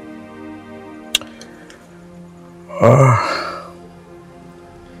from you.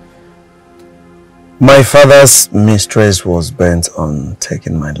 My father's mistress was bent on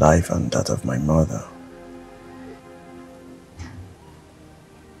taking my life and that of my mother.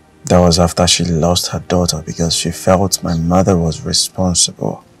 That was after she lost her daughter because she felt my mother was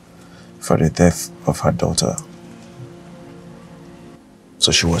responsible for the death of her daughter.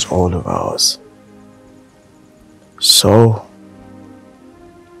 So she was all over us. So,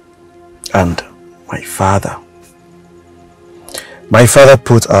 and my father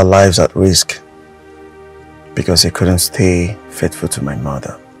put our lives at risk because he couldn't stay faithful to my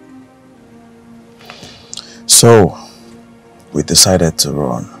mother. So, we decided to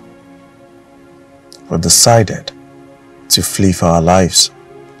run. We decided to flee for our lives.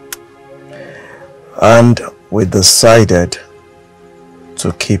 And we decided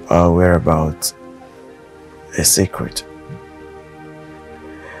to keep our whereabouts a secret.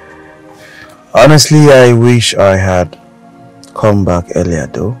 Honestly, I wish I had come back earlier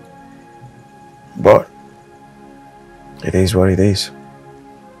though. But it is what it is.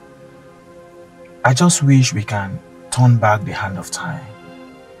 I just wish we can turn back the hand of time.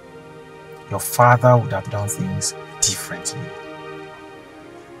 Your father would have done things differently.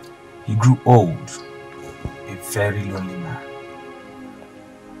 He grew old, a very lonely man.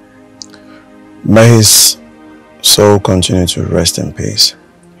 May his soul continue to rest in peace.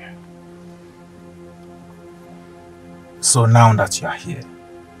 So now that you are here,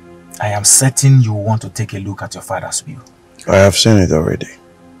 I am certain you want to take a look at your father's will. I have seen it already.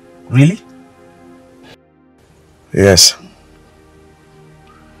 Really? Yes.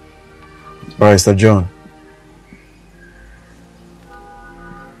 Barrister John,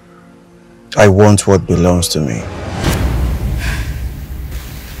 I want what belongs to me.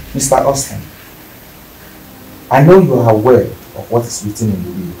 Mr. Austin, I know you are aware of what is written in the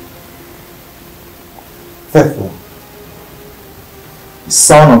will. Therefore, the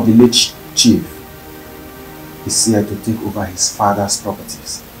son of the late chief is here to take over his father's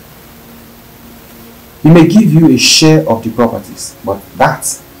properties. He may give you a share of the properties, but that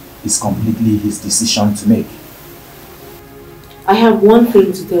is completely his decision to make. I have one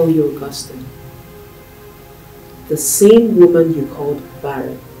thing to tell you, Augustine. The same woman you called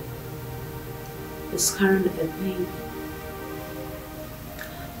barren is carrying a baby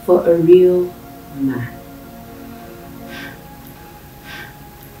for a real man.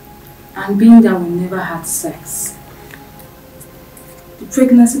 And being that we never had sex, the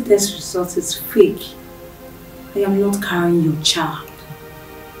pregnancy test result is fake. I am not carrying your child.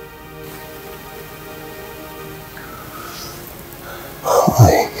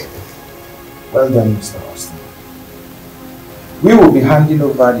 Well done, Mr. Austin. We will be handing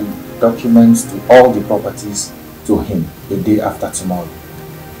over the documents to all the properties to him the day after tomorrow.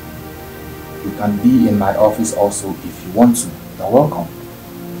 You can be in my office also if you want to. You're welcome.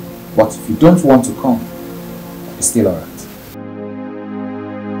 But if you don't want to come, it's still alright.